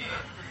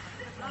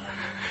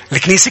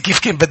 الكنيسة كيف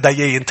كان بدها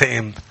اياه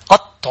ينتقم؟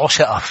 قطعوا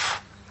شقف.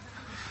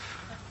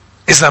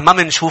 إذا ما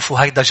منشوفوا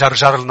هيدا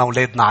جرجر لنا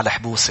أولادنا على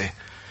حبوسة.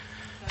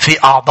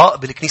 في أعضاء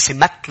بالكنيسة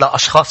مثل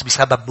أشخاص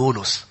بسبب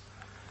بولس.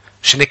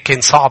 مش هناك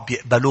كان صعب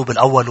يقبلوه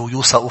بالأول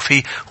ويوثقوا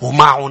فيه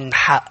ومعهم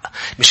حق.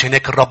 مش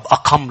هناك الرب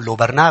أقام له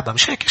برنابا.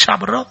 مش هيك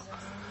شعب الرب.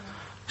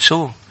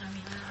 شو؟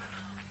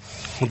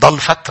 ضل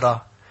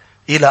فترة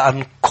إلى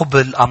أن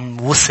قبل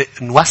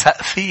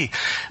وثق فيه.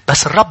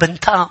 بس الرب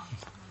انتقم.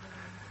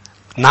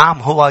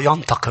 نعم هو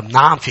ينتقم.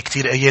 نعم في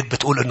كتير آيات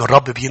بتقول إنه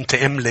الرب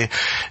بينتقم لي.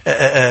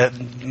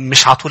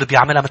 مش عطول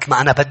بيعملها مثل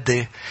ما أنا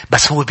بدي،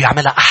 بس هو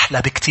بيعملها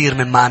أحلى بكتير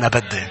من ما أنا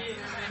بدي.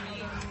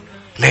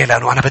 ليه؟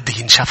 لأنه أنا بدي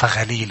ينشفى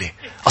غليلة.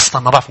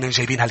 أصلا ما بعرف منين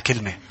جايبين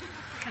هالكلمة.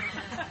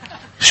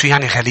 شو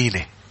يعني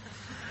غليلة؟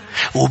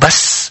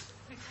 وبس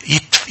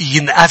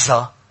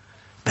ينأذى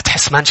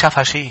بتحس ما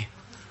انشفى شيء.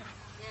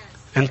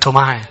 انتو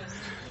معي؟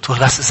 تقول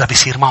بس إذا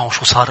بيصير معه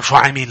شو صار، شو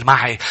عمل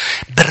معي،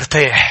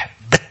 برتاح.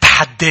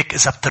 بتحديك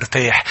إذا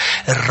بترتاح.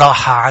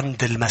 الراحة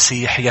عند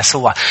المسيح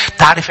يسوع.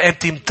 تعرف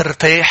أنت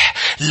بترتاح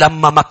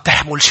لما ما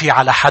بتحمل شيء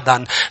على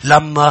حدا،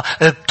 لما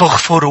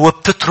بتغفر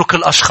وبتترك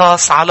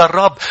الأشخاص على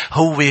الرب.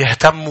 هو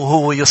يهتم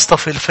وهو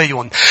يصطفل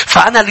فيهم.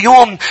 فأنا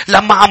اليوم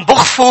لما عم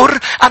بغفر،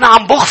 أنا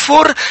عم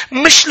بغفر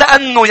مش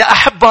لأنه يا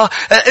أحبة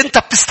أنت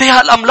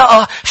بتستاهل أم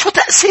لا. شو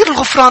تأثير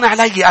الغفران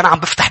علي؟ أنا عم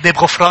بفتح باب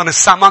غفران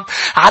السماء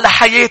على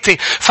حياتي.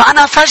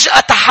 فأنا فجأة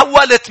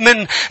تحولت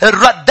من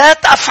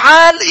ردات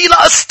أفعال إلى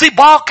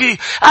اصطباقي.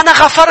 أنا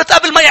غفرت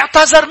قبل ما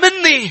يعتذر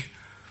مني.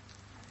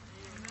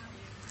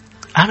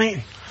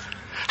 آمين.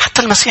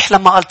 حتى المسيح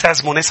لما قال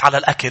تعزموا ناس على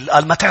الأكل،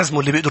 قال ما تعزموا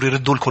اللي بيقدروا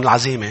يردوا لكم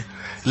العزيمة.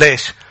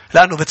 ليش؟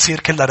 لأنه بتصير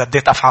كلها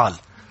ردات أفعال.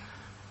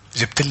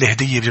 جبت لي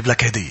هدية بجيب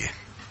لك هدية.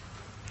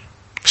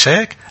 مش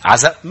هيك؟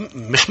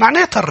 مش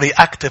معناتها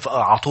الرياكتيف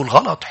عطول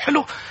غلط.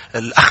 حلو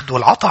الأخذ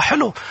والعطاء،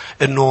 حلو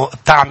إنه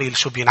بتعمل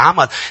شو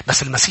بينعمل.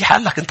 بس المسيح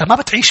قال لك أنت ما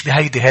بتعيش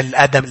بهيدي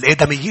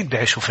الآدميين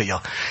بيعيشوا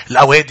فيها.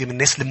 الأوادم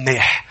الناس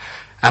المناح.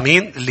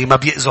 أمين. اللي ما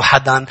بيأذوا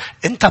حدا.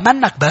 أنت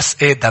منك بس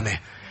آدمي.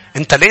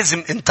 أنت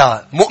لازم،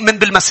 أنت مؤمن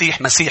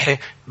بالمسيح، مسيحي،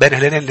 بين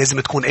هلالين لازم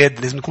تكون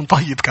لازم تكون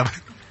طيب كمان.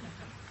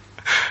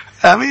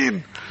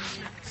 أمين.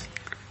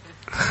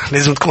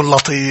 لازم تكون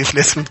لطيف،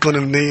 لازم تكون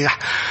منيح.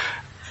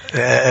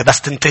 بس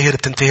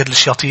بتنتهر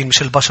للشياطين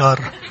مش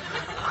البشر.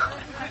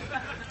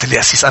 قلت لي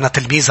أسيس أنا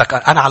تلميذك،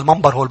 أنا على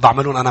المنبر هول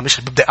بعملون، أنا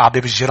مش بدي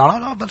أعبي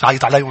بالجيران. لا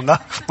بعيط عليهم. لا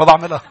ما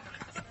بعملها.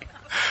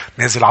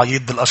 نازل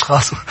عيط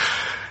بالأشخاص.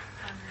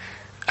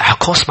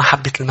 عكوس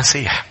محبة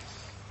المسيح.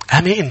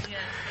 أمين.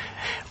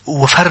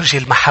 وفرج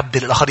المحبة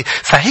للآخرين.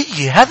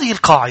 فهي هذه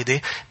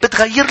القاعدة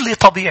بتغير لي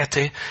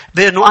طبيعتي،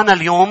 بأنه أنا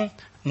اليوم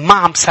ما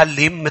عم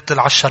سلم مثل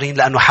العشرين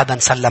لأنه حدا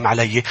سلم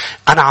علي.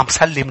 أنا عم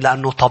سلم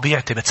لأنه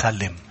طبيعتي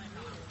بتسلم.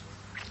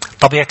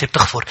 طبيعتي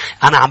بتغفر.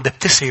 أنا عم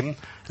ببتسم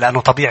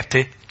لأنه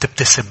طبيعتي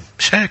بتبتسم.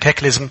 مش هيك؟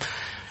 هيك لازم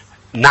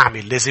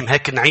نعمل. لازم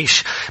هيك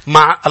نعيش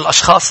مع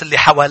الأشخاص اللي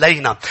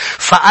حوالينا.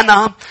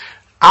 فأنا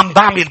عم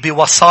بعمل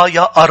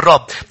بوصايا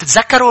الرب.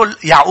 بتتذكروا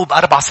يعقوب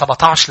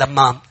 4:17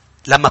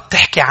 لما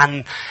بتحكي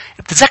عن،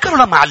 بتتذكروا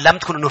لما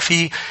علمتكم انه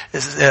في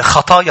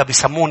خطايا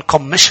بيسمون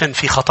كوميشن،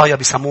 في خطايا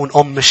بيسمون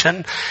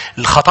اوميشن.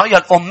 الخطايا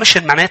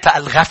الاوميشن معناتها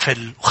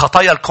الغفل،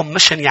 وخطايا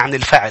الكوميشن يعني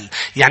الفعل.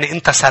 يعني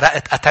انت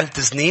سرقت، قتلت،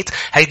 زنيت،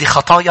 هيدي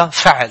خطايا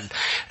فعل.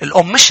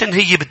 الاوميشن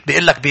هي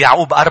بيقول لك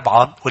بيعقوب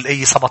 4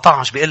 والآية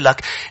 17 بيقول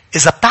لك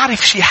اذا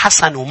بتعرف شيء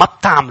حسن وما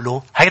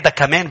بتعمله، هيدا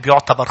كمان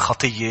بيعتبر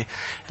خطية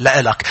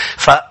لإلك.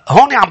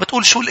 فهون عم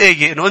بتقول شو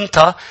الآية؟ انه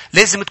انت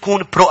لازم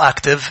تكون برو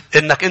اكتيف،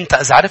 انك انت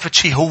اذا عرفت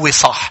شيء هو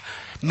صح.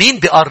 مين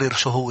بيقرر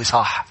شو هو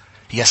صح؟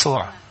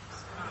 يسوع.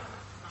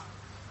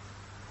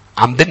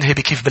 عم بنهي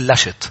بكيف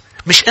بلشت.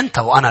 مش انت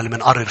وانا اللي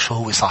منقرر شو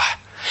هو صح.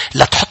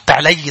 لا تحط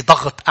علي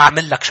ضغط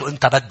اعمل لك شو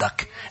انت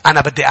بدك.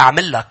 انا بدي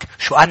اعمل لك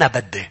شو انا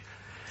بدي.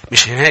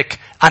 مش هيك؟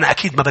 انا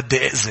اكيد ما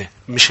بدي اذي.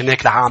 مش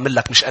هيك رح اعمل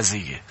لك مش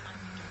اذية.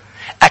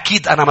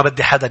 اكيد انا ما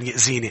بدي حدا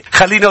يأذيني.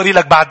 خليني اقول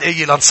لك بعد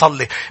ايه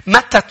لنصلي.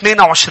 متى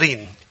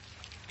 28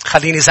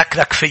 خليني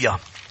ذكرك فيها.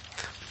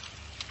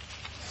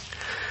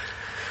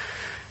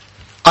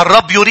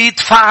 الرب يريد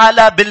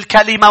فعل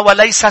بالكلمة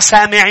وليس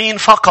سامعين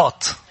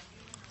فقط.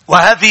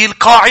 وهذه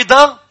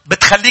القاعدة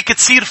بتخليك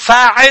تصير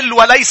فاعل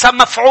وليس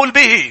مفعول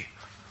به.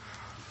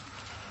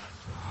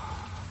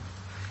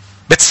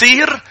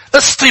 بتصير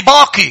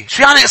استباقي.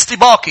 شو يعني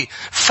استباقي؟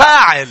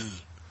 فاعل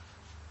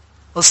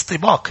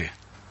استباقي.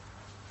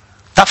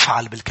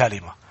 تفعل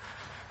بالكلمة.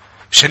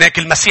 مش هيك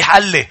المسيح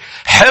قال لي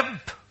حب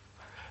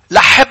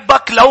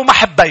لحبك لو ما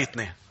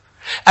حبيتني.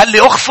 قال لي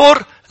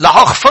اغفر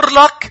لأغفر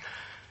لك.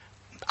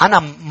 أنا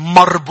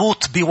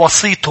مربوط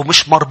بوصيته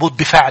مش مربوط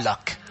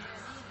بفعلك.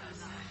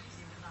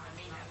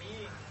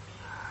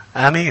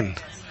 آمين.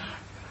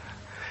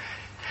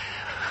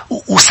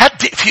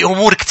 وصدق في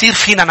أمور كتير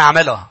فينا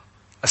نعملها.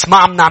 بس ما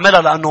عم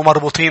نعملها لأنه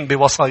مربوطين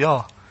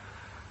بوصاياه.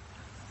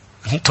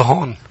 انتوا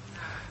هون.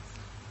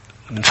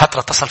 من فترة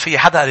اتصل فيه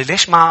حدا قال لي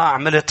ليش ما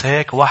عملت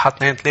هيك 1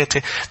 2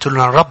 3. قلت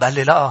له الرب قال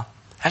لي لا.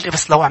 قال لي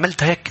بس لو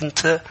عملت هيك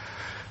كنت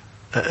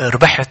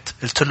ربحت.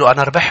 قلت له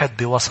أنا ربحت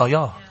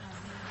بوصاياه.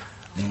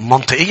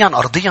 منطقيا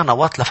أرضيا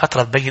نوات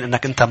لفترة تبين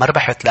أنك أنت ما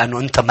ربحت لأنه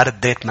أنت ما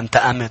رديت ما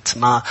انتقمت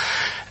ما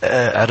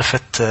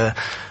عرفت.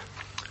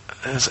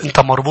 أنت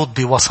مربوط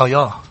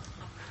بوصاياه.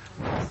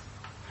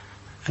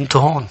 أنت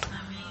هون.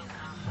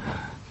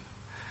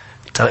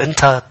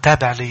 أنت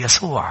تابع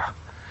ليسوع.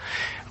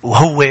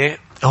 وهو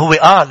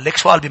قال لك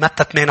شو قال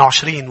بمتى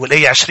 28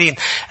 والآية 20.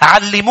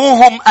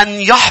 علموهم أن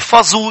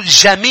يحفظوا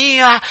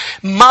جميع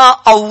ما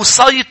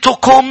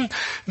أوصيتكم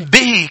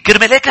به.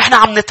 كرمالك نحن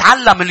عم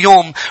نتعلم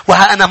اليوم.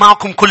 وها أنا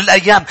معكم كل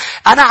الأيام.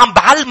 أنا عم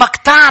بعلمك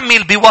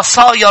تعمل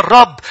بوصايا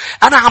الرب.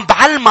 أنا عم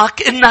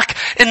بعلمك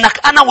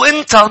إنك أنا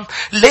وإنت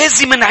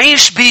لازم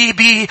نعيش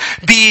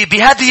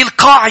بهذه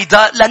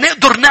القاعدة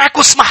لنقدر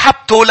نعكس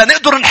محبته.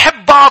 لنقدر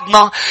نحب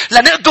بعضنا.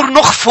 لنقدر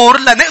نغفر.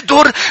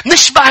 لنقدر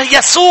نشبه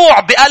يسوع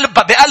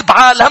بقلب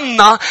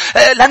عالمنا.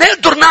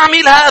 لنقدر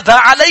نعمل هذا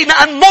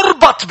علينا أن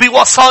نربط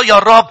بوصايا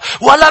الرب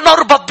ولا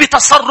نربط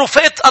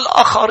بتصرفات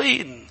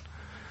الآخرين.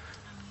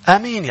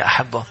 آمين يا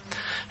أحبة.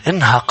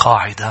 إنها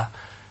قاعدة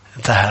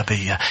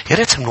ذهبية. يا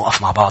ريت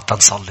نوقف مع بعض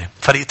تنصلي.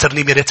 فريق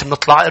ترنيم يا ريت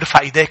نطلع. ارفع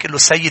ايديك قل له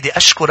سيدي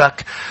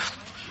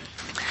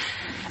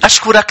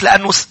أشكرك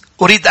لأنه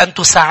أريد أن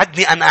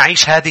تساعدني أن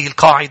أعيش هذه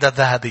القاعدة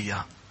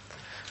الذهبية.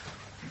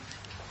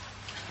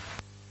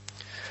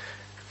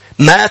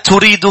 ما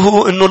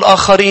تريده أنه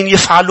الآخرين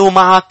يفعلوا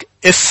معك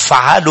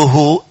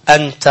افعله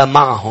أنت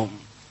معهم.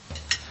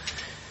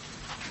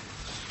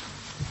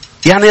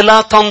 يعني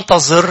لا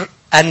تنتظر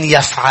أن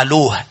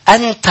يفعلوه.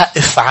 أنت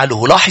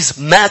افعله. لاحظ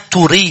ما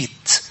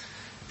تريد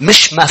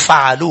مش ما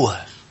فعلوه.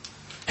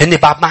 هني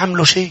بعد ما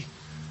عملوا شيء.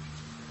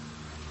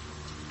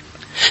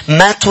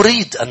 ما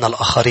تريد أن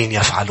الآخرين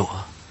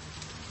يفعلوها.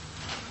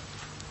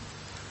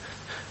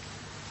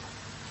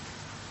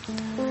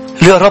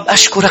 يا رب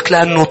أشكرك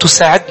لأنه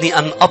تساعدني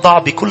أن أضع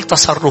بكل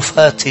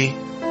تصرفاتي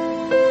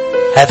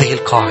هذه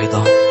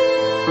القاعدة.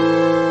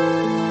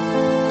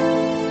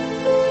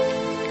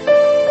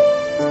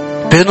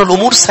 بأن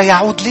الأمور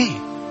سيعود لي.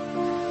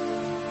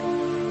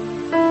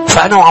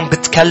 فأنا وعم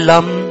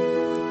بتكلم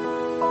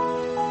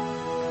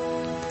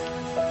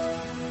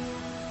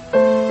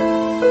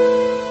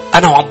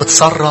أنا وعم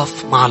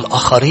بتصرف مع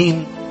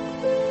الآخرين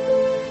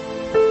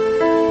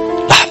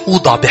رح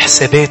أوضع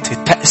بحساباتي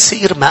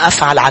تأثير ما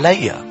أفعل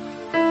علي.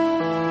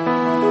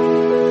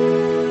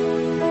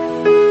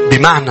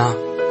 بمعنى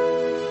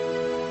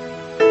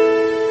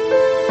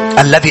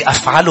الذي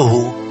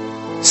أفعله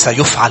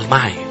سيفعل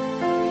معي.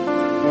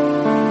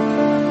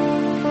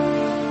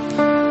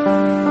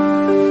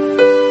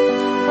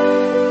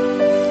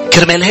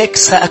 كرمال هيك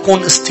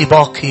سأكون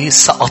استباقي.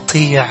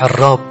 سأطيع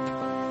الرب.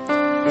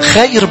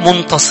 غير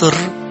منتصر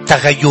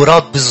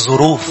تغيرات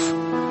بالظروف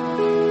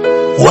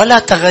ولا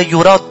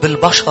تغيرات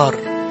بالبشر.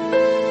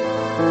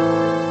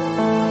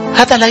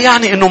 هذا لا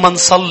يعني إنه ما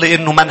نصلي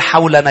إنه من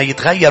حولنا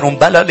يتغيرون.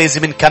 بلا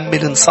لازم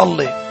نكمل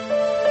نصلي.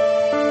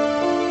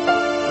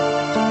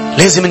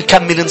 لازم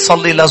نكمل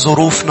نصلي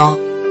لظروفنا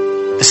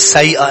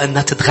السيئة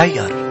إنها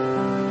تتغير.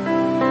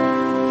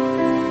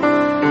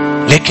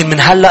 لكن من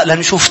هلأ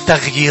لنشوف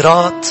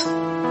تغييرات.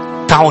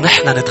 تعالوا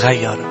نحن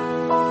نتغير.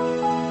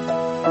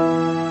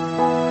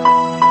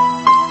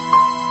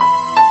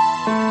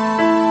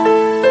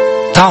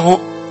 تعالوا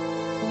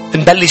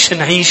نبلش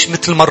نعيش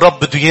مثل ما الرب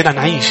بده إيانا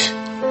نعيش.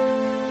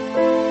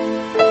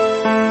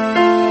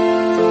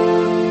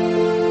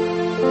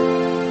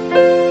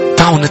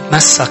 تعالوا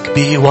نتمسك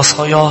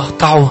بوصاياه.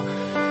 تعالوا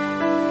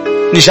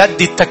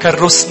نجدد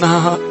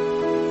تكرسنا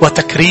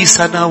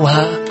وتكريسنا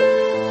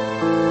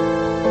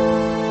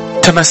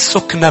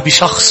وتمسكنا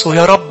بشخصه.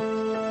 يا رب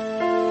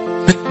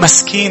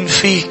متمسكين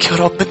فيك. يا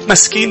رب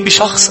متمسكين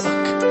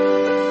بشخصك.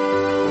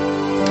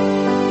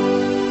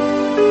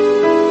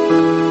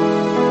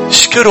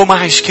 اشكره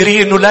معي.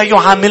 اشكريه انه لا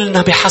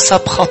يعاملنا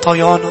بحسب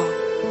خطايانا.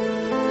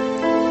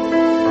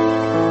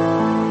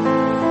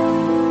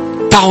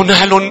 تعالوا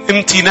نعلن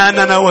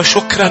امتناننا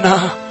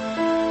وشكرنا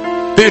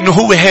بانه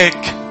هو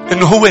هيك.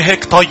 انه هو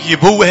هيك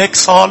طيب. هو هيك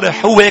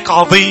صالح. هو هيك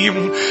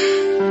عظيم.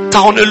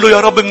 تعالوا نقول له يا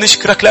رب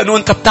بنشكرك لأنه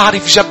أنت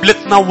بتعرف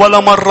جبلتنا ولا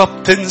مرة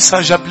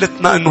بتنسى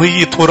جبلتنا أنه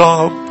هي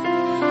تراب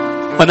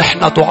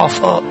ونحن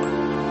ضعفاء.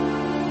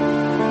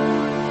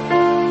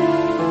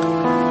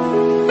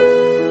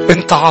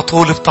 أنت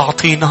عطول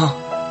بتعطينا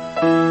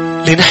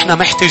اللي نحن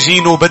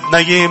محتاجينه وبدنا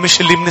إياه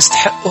مش اللي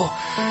بنستحقه.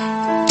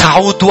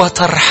 تعود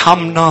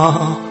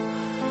وترحمنا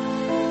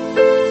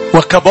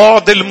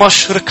وكبعد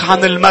المشرق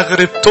عن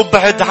المغرب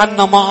تبعد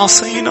عنا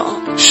معاصينا.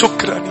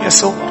 شكرا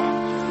يسوع،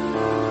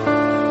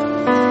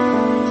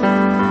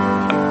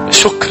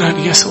 شكرا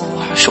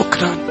يسوع،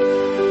 شكرا.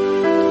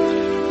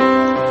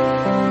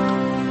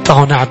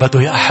 تعالوا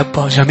نعبده يا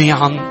أحبة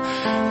جميعا،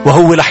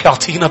 وهو رح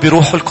يعطينا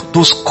بروح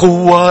القدوس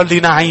قوة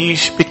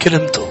لنعيش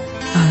بكلمته.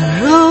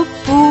 الرب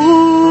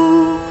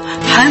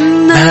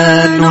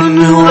حنان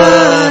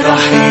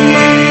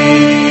ورحيم،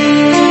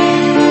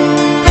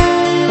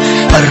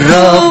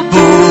 الرب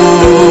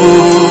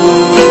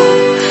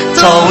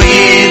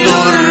طويل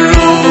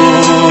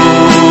الروح،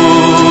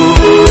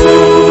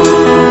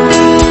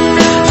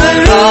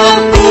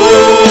 الرب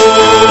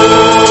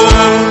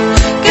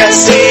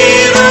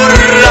كثير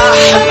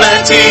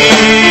الرحمة،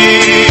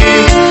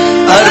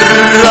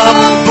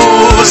 الرب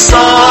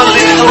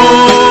صالح.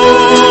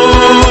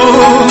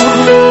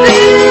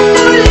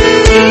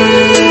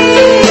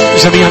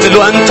 جميعا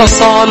قالوا أنت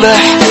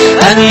صالح،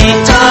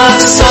 أنت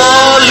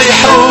صالح،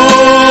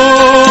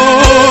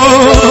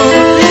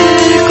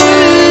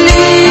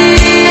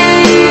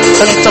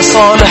 أنت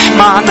صالح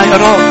معنا يا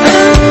رب،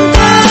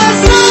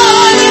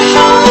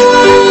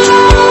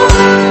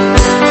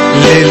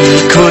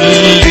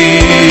 للكل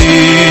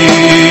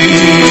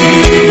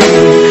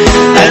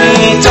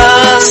أنت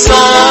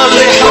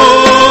صالح،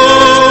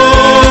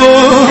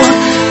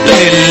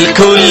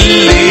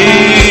 للكل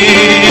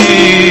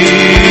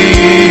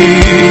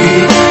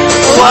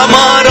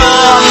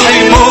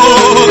ومراحمك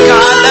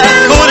على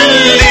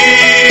كل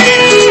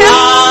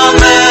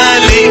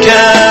أعمالك،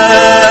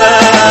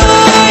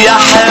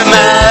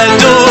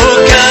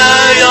 يحمدك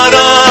يا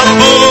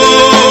رب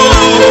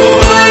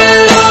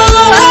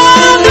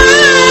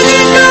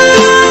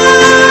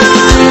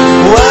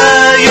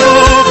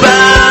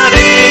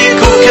ويباركك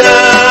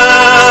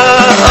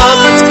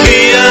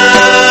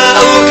أتقياؤك،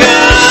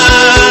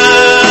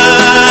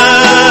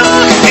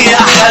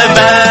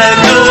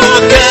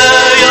 يحمدك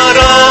يا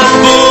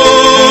رب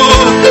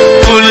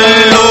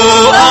كل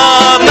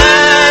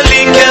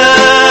أعمالك،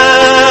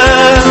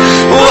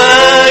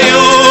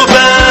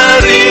 ويباركك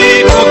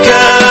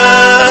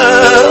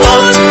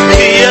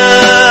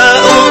أتقياؤك،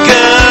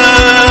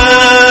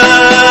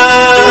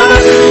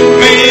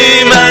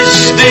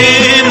 بمجد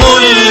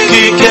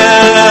ملكك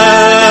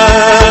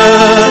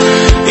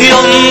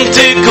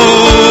ينطق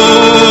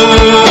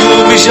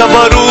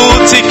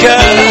بجبروتك،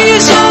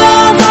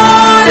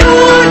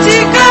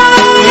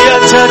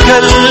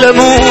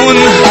 يتكلمون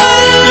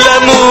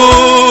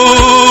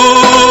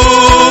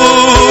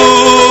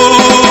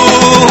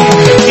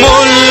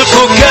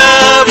ملكك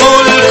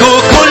ملك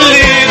كل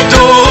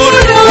الدور،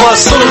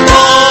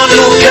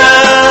 وسلطانك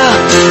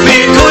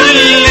بكل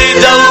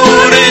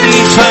دور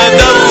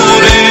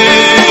فدور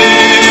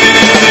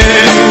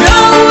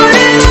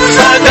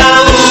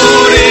فدور،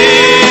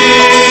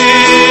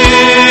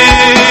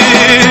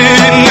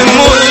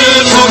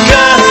 ملكك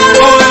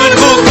ملك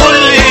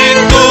كل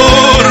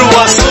الدور،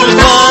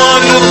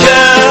 وسلطانك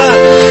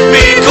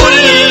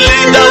بكل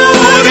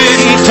دور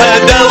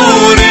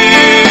فدور.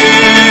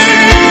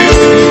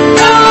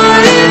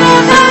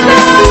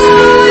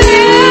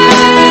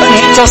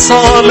 أنت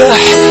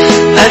صالح،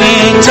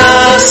 أنت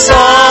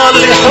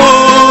صالح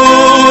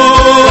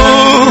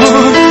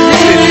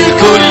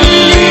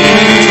للكل،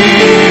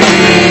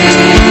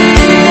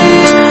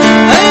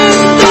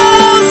 أنت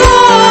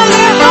صالح.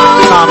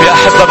 نعم يا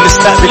أحبة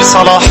بنستقبل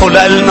صلاحه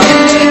لألنا،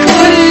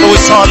 هو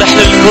صالح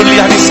للكل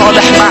يعني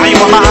صالح معي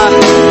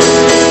ومعك.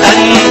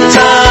 أنت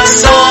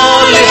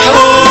صالح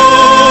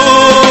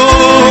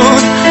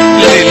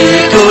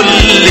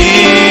للكل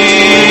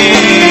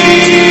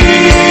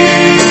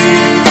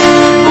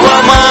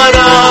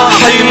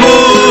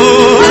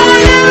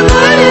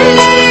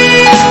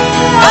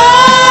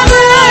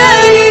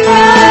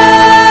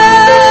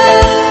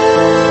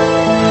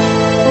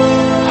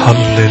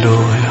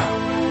هللويا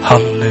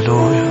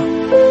هللويا.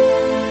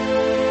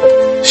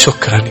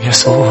 شكرا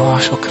يسوع،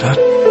 شكرا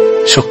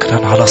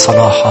شكرا على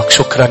صلاحك،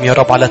 شكرا يا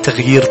رب على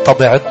تغيير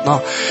طبيعتنا،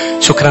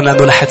 شكرا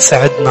لأنه رح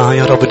تساعدنا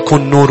يا رب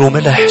نكون نور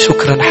وملح.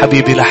 شكرا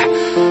حبيبي رح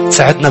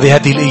تساعدنا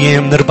بهذه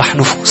الأيام نربح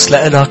نفوس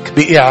لإلك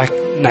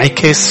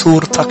بانعكاس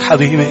صورتك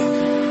حبيبي،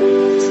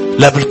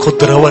 لا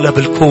بالقدرة ولا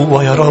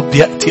بالقوة يا رب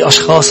يأتي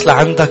أشخاص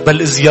لعندك،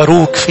 بل إذ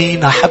يروك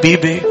فينا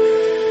حبيبي،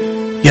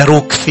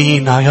 يروك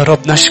فينا يا رب.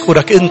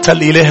 نشكرك أنت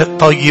الإله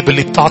الطيب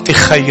اللي بتعطي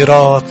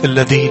خيرات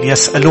الذين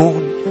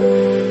يسألون.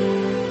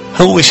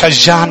 هو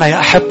شجعنا يا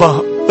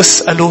أحبة،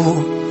 اسألوا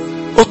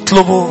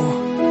اطلبوا،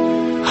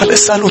 هل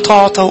اسألوا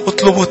تعطوا،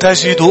 اطلبوا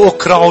تجدوا،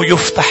 اقرعوا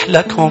يفتح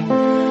لكم.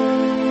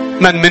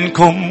 من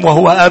منكم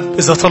وهو أب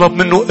إذا طلب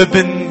منه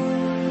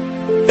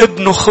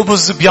ابنه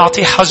خبز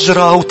بيعطي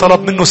حجرة،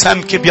 وطلب منه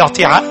سمك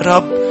بيعطي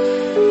عقرب؟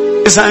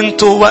 إذا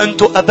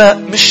وأنتم أباء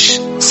مش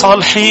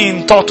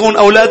صالحين تعطون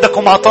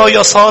أولادكم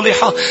عطايا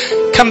صالحة،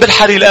 كم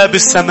بالحري الآب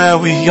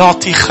السماوي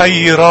يعطي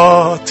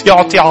خيرات،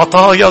 يعطي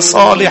عطايا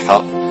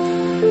صالحة.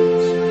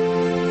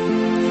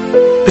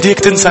 بديك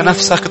تنسى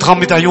نفسك،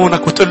 تغمض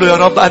عيونك وتقول له: يا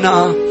رب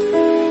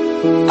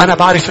أنا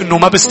بعرف إنه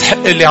ما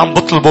بستحق اللي عم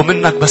بطلبه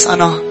منك، بس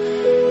أنا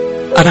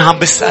عم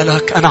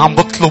بسألك، أنا عم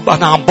بطلب،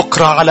 أنا عم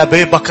بقرأ على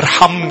بابك.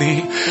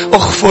 ارحمني،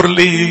 اغفر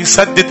لي،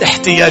 سدد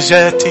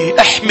احتياجاتي،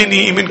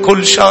 احمني من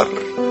كل شر،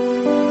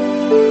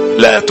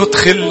 لا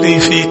تدخلني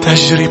في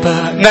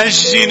تجربة،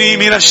 نجني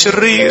من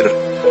الشرير.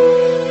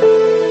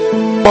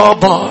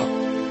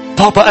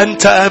 بابا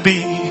أنت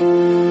أبي،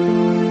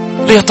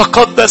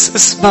 ليتقدس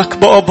اسمك.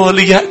 بابا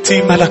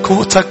ليأتي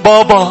ملكوتك.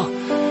 بابا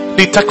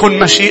لتكن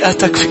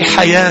مشيئتك في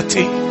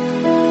حياتي.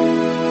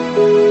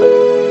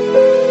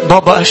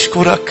 بابا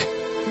أشكرك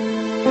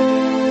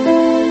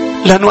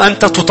لأنه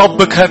أنت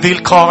تطبق هذه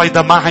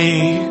القاعدة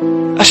معي.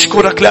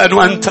 أشكرك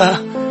لأنه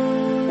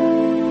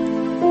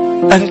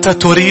أنت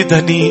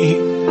تريدني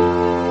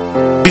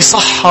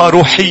بصحة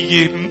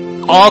روحية،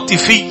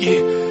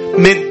 عاطفية،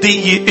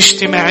 مادية،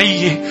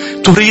 اجتماعية.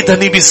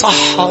 تريدني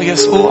بصحة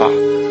يسوع.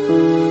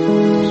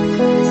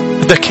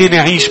 بدك إني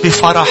أعيش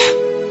بفرح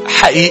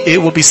حقيقي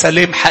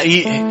وبسلام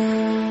حقيقي.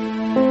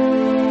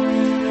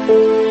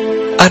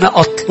 أنا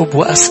أطلب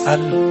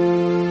وأسأل.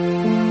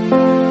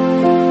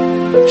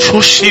 شو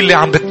الشيء اللي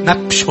عم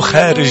بتنبش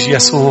وخارج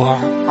يسوع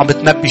عم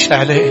بتنبش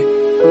عليه؟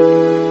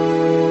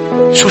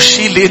 شو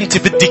الشيء اللي أنت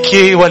بدك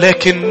إياه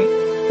ولكن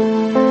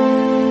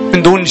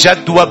من دون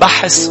جد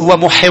وبحث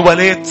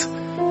ومحاولات؟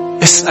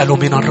 اسألوا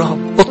من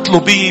الرب،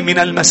 اطلبيه من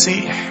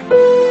المسيح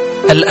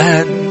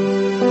الآن.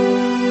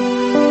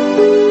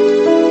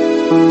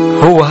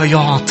 هو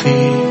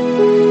يعطي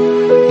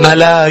ما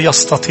لا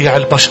يستطيع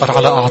البشر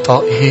على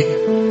أعطائه.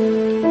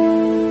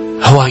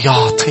 هو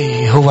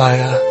يعطي، هو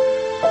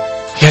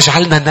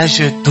يجعلنا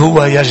نجد،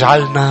 هو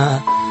يجعلنا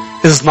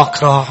إذ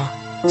نقرع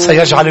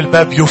سيجعل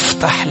الباب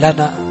يفتح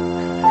لنا.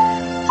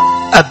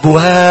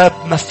 أبواب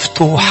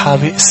مفتوحة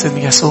باسم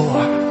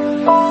يسوع.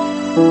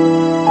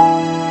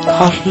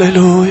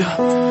 هللويا.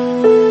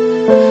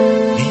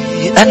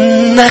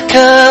 لأنك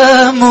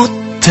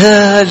مت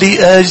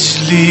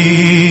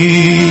لأجلي،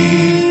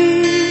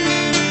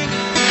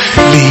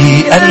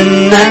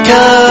 لأنك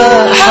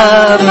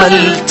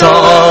حملت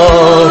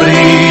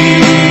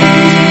عاري،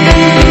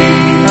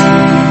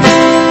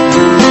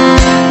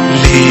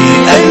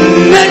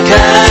 لأنك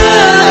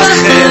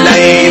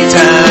أخليت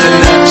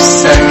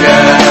نفسك،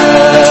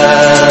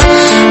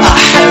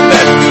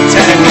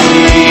 أحببتني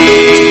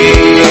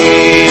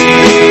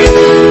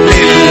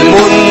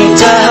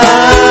للمنتهى،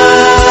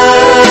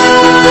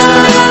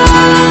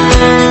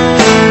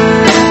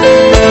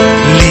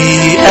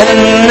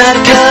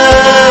 لأنك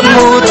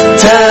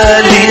مت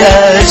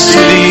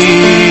لأجلي،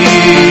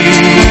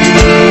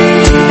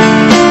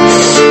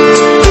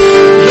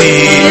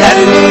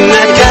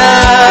 لأنك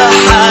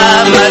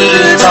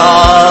حملت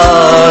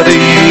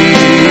عاري،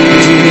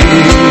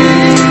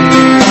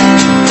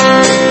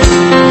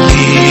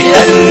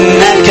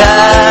 لأنك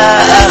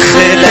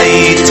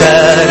أخليت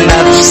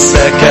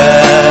نفسك،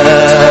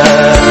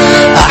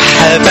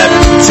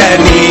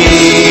 أحببتني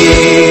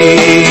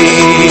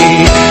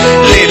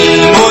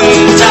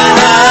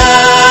للمنتهى.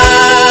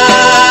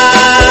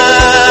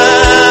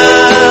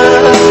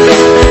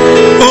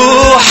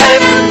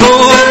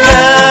 أحبك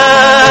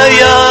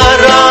يا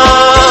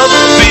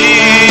ربي،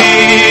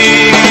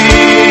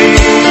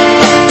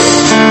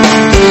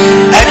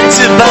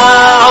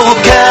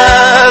 أتبعك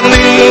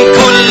من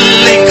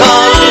كل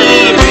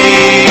قلبي،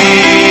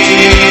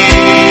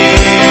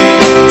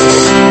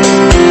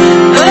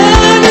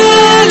 أنا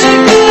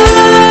لك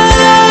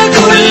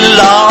كل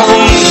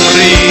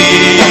عمري.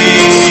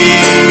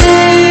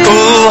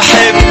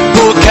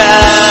 أحبك،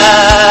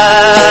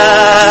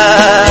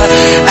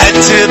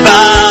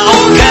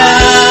 أتبعك،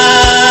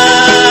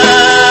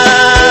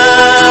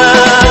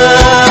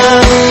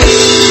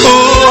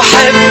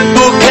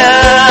 أحبك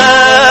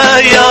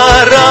يا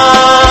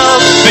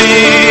ربي،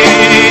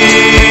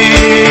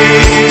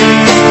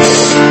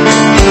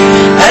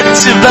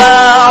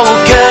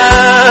 أتبعك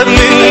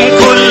من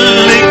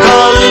كل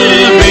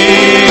قلبي.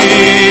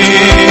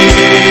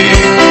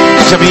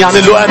 جميعا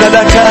قالوا: أنا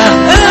لك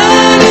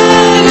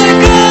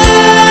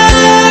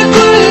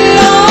كل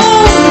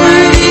عمري.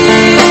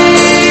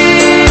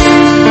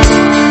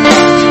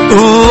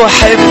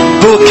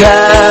 أحبك،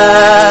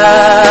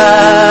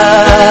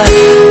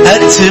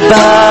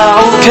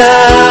 أتبعك،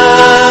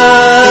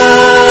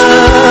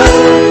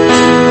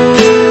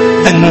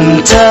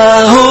 أنت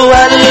هو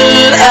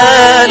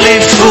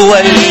الألف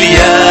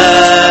والياء،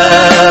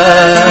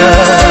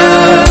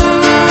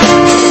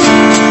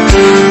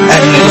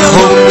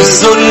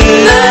 الخبز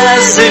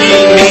النازل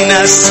من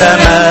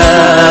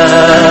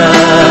السماء،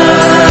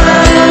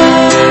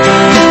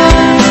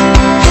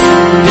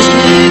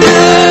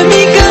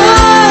 بدمك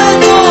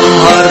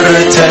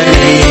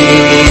طهرتني،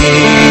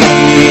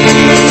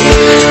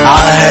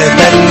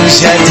 عهدا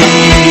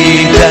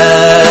جديدا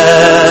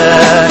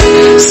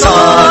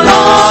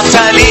صنعت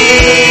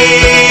لي،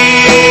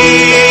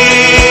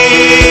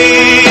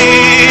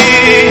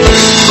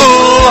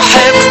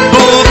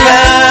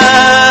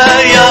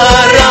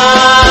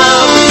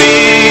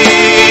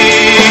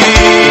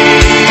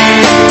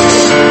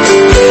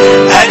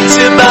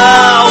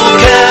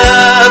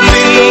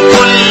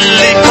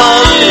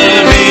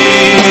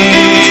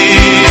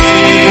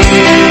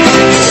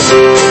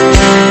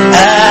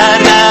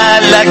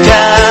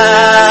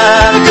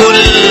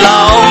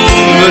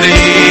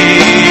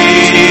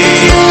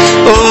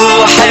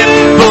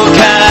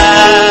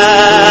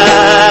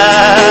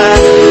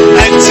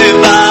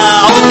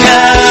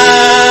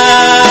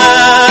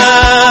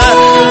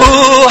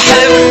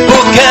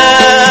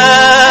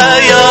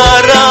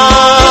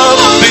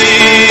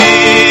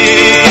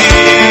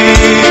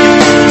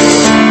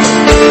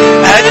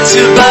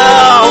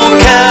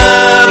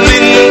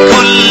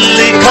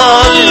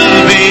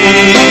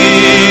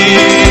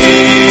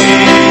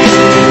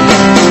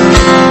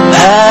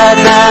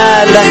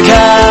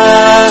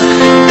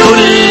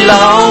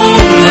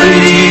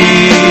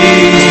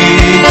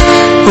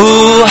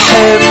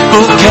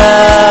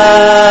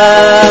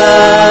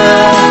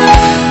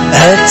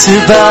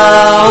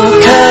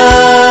 نتبعك.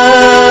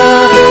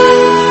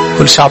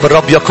 كل شعب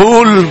الرب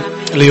يقول: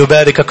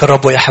 ليباركك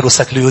الرب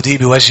ويحرسك، ليضيء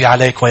بوجهه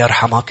عليك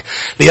ويرحمك،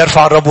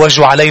 ليرفع الرب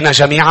وجهه علينا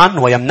جميعا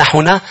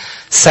ويمنحنا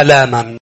سلاما.